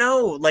don't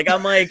know. Like,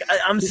 I'm like,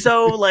 I'm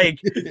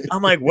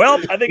like,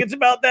 well, I think it's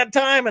about that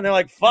time. And they're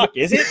like, fuck,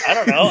 is it? I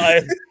don't know.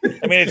 I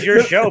mean, it's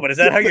your show, but is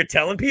that how you're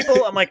telling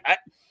people? I'm like,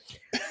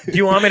 do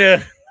you want me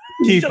to?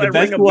 Keith, the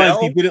best was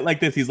he did it like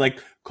this. He's like,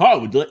 Carl,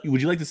 would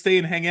you like to stay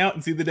and hang out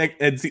and see the deck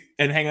and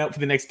hang out for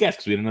the next guest?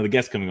 Because we had another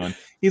guest coming on.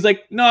 He's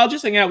like, no, I'll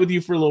just hang out with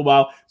you for a little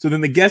while. So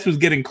then the guest was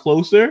getting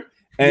closer.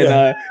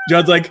 And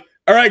John's like,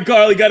 all right,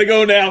 Carl, you got to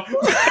go now.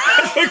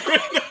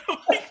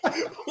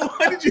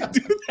 Why did you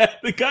do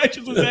that? The guy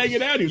just was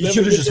hanging out. You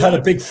should have just had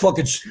a big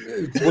fucking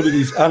one of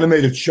these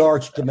animated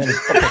sharks come in and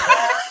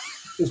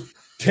just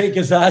take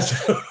his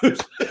ass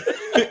out.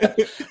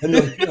 And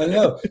like, I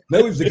know.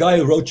 Now he's the guy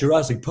who wrote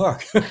Jurassic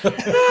Park.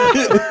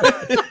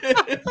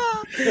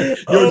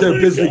 You're there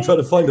busy trying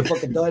to find a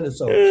fucking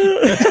dinosaur.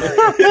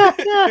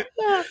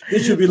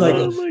 It should be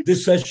like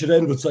this session should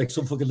end with like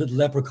some fucking little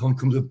leprechaun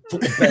comes and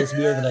fucking belts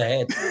me over the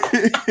head.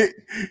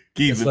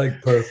 It's like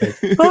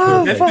perfect.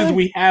 That's because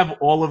we have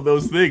all of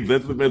those things.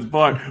 That's the best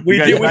part. We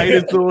got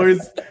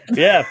dinosaurs.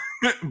 Yeah.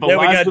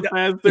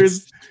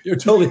 Velocipastors. You're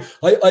totally.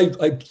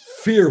 I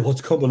fear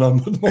what's coming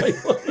on with my.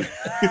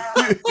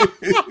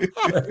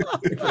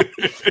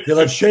 You'll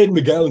have Shane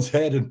McGowan's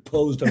head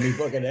imposed on me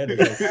fucking head.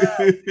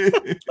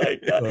 My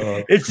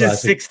God. It's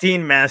just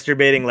 16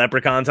 masturbating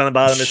leprechauns on the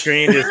bottom of the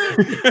screen. Just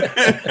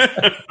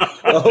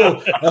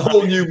a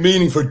whole new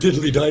meaning for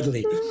diddly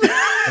diddly.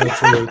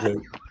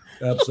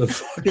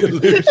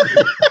 Absolutely.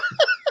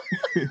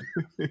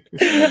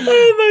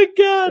 Oh my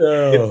God!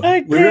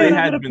 We really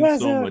had been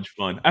so much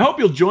fun. I hope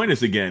you'll join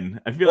us again.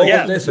 I feel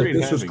like listen,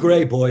 this was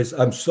great, boys.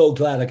 I'm so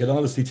glad. I can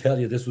honestly tell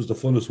you this was the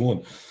funnest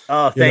one.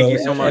 Oh, thank you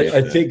so much.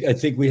 I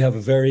think we have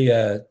a very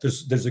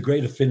there's a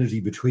great affinity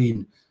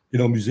between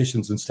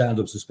musicians and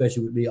stand-ups,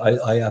 especially with me.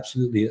 I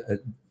absolutely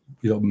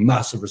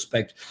massive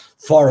respect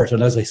for it.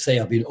 And as I say,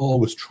 I've been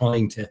always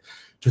trying to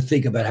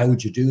think about how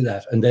would you do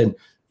that, and then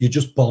you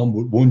just bomb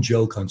with one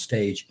joke on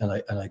stage, and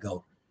I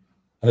go.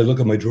 And I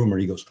look at my drummer,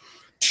 he goes,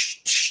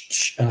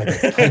 and I go,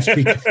 thanks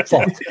be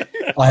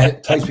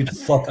to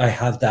fuck, I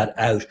have that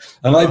out.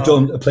 And I've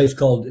done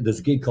there's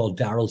a gig called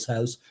Daryl's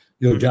House.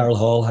 Daryl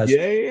Hall has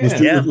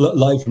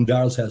live from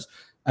Daryl's house.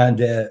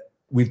 And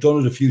we've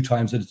done it a few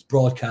times, and it's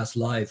broadcast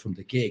live from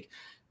the gig.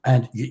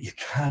 And you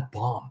can't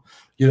bomb.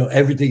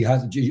 Everything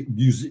has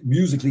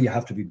musically, you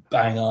have to be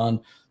bang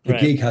on. The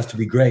gig has to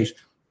be great.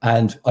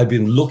 And I've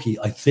been lucky,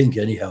 I think,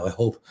 anyhow, I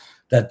hope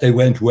that they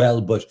went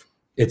well, but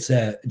it's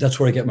that's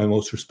where I get my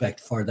most respect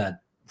for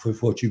that, for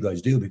what you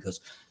guys do, because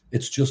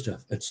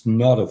it's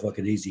not a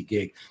fucking easy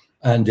gig.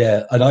 And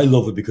I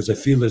love it because I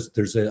feel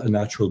there's a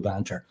natural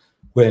banter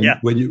when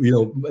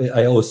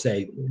I always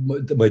say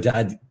my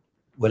dad,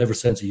 whatever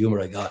sense of humor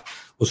I got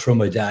was from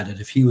my dad.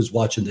 And if he was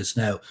watching this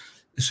now,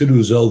 as soon as it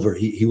was over,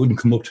 he wouldn't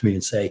come up to me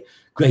and say,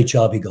 great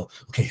job. He'd go,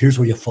 okay, here's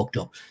where you fucked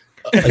up.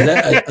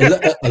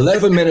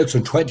 11 minutes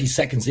and 20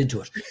 seconds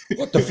into it.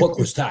 What the fuck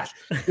was that?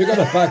 You got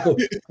to back up.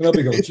 And I'll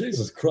be going,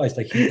 Jesus Christ.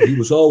 Like he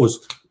was always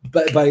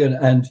banging.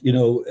 And,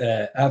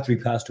 after he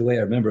passed away,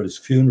 I remember at his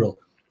funeral,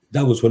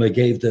 that was when I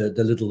gave the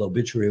little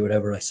obituary or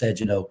whatever. I said,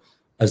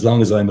 as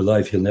long as I'm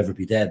alive, he'll never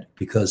be dead,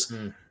 because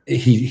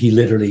he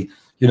literally,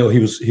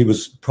 he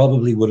was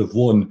probably would have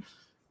won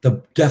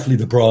definitely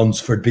the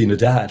bronze for being a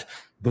dad,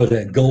 but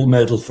a gold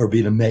medal for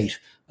being a mate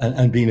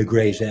and being a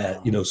great,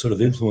 sort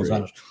of influence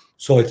on it.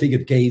 So I think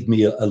it gave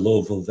me a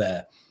love of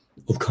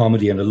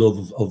comedy and a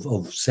love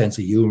of sense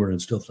of humor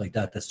and stuff like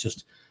that. That's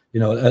just, a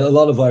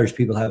lot of Irish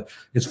people have.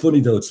 It's funny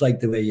though. It's like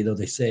the way,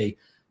 they say,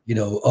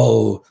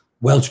 oh,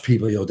 Welsh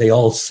people, they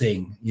all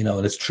sing,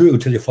 and it's true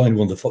until you find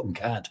one that fucking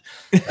can't.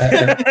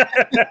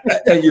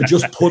 And you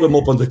just put them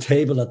up on the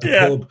table at the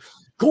pub.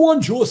 Go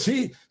on,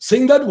 Josie,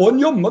 sing that one,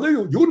 your mother,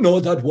 you know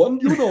that one,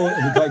 And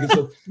the guy gets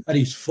up and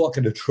he's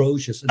fucking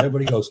atrocious. And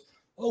everybody goes,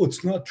 oh,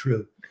 it's not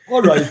true.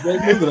 All right, well,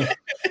 moving on.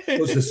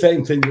 It's the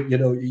same thing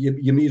that,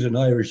 you meet an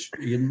Irish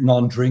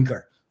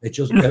non-drinker. It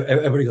just,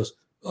 everybody goes,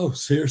 oh,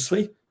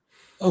 seriously?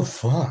 Oh,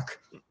 fuck.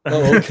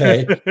 Oh,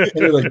 okay. And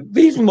you're like,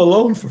 leave him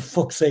alone, for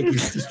fuck's sake.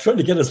 He's trying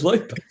to get his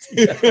life back.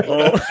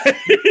 But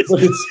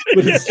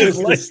it's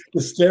just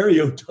the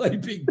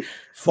stereotyping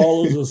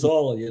follows us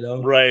all,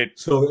 Right.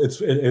 So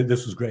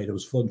this was great. It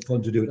was fun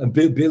to do it. And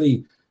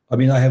Billy, I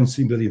mean, I haven't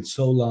seen Billy in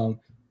so long.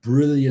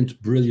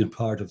 Brilliant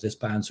part of this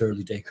band's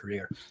early day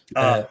career.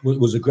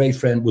 Was a great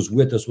friend, was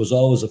with us, was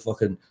always a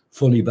fucking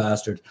funny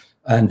bastard.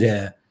 And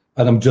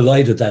I'm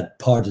delighted that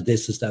part of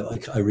this is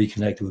that I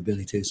reconnected with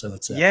Billy too. So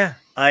it's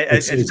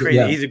it's great.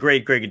 Yeah. He's a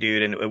great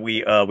dude, and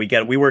we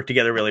work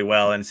together really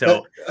well. And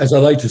so, as I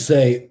like to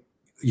say,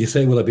 you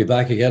say, "Will I be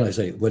back again?" I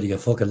say, "Whether you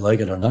fucking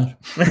like it or not."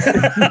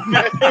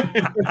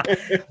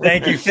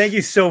 Thank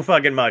you so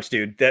fucking much,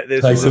 dude.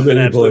 This was an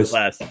absolute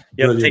blast.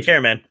 Yep, take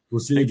care, man. We'll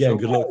see you again.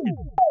 Good luck.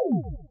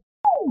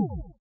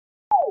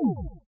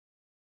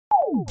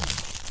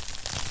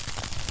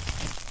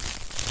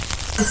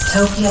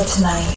 Dystopia Tonight.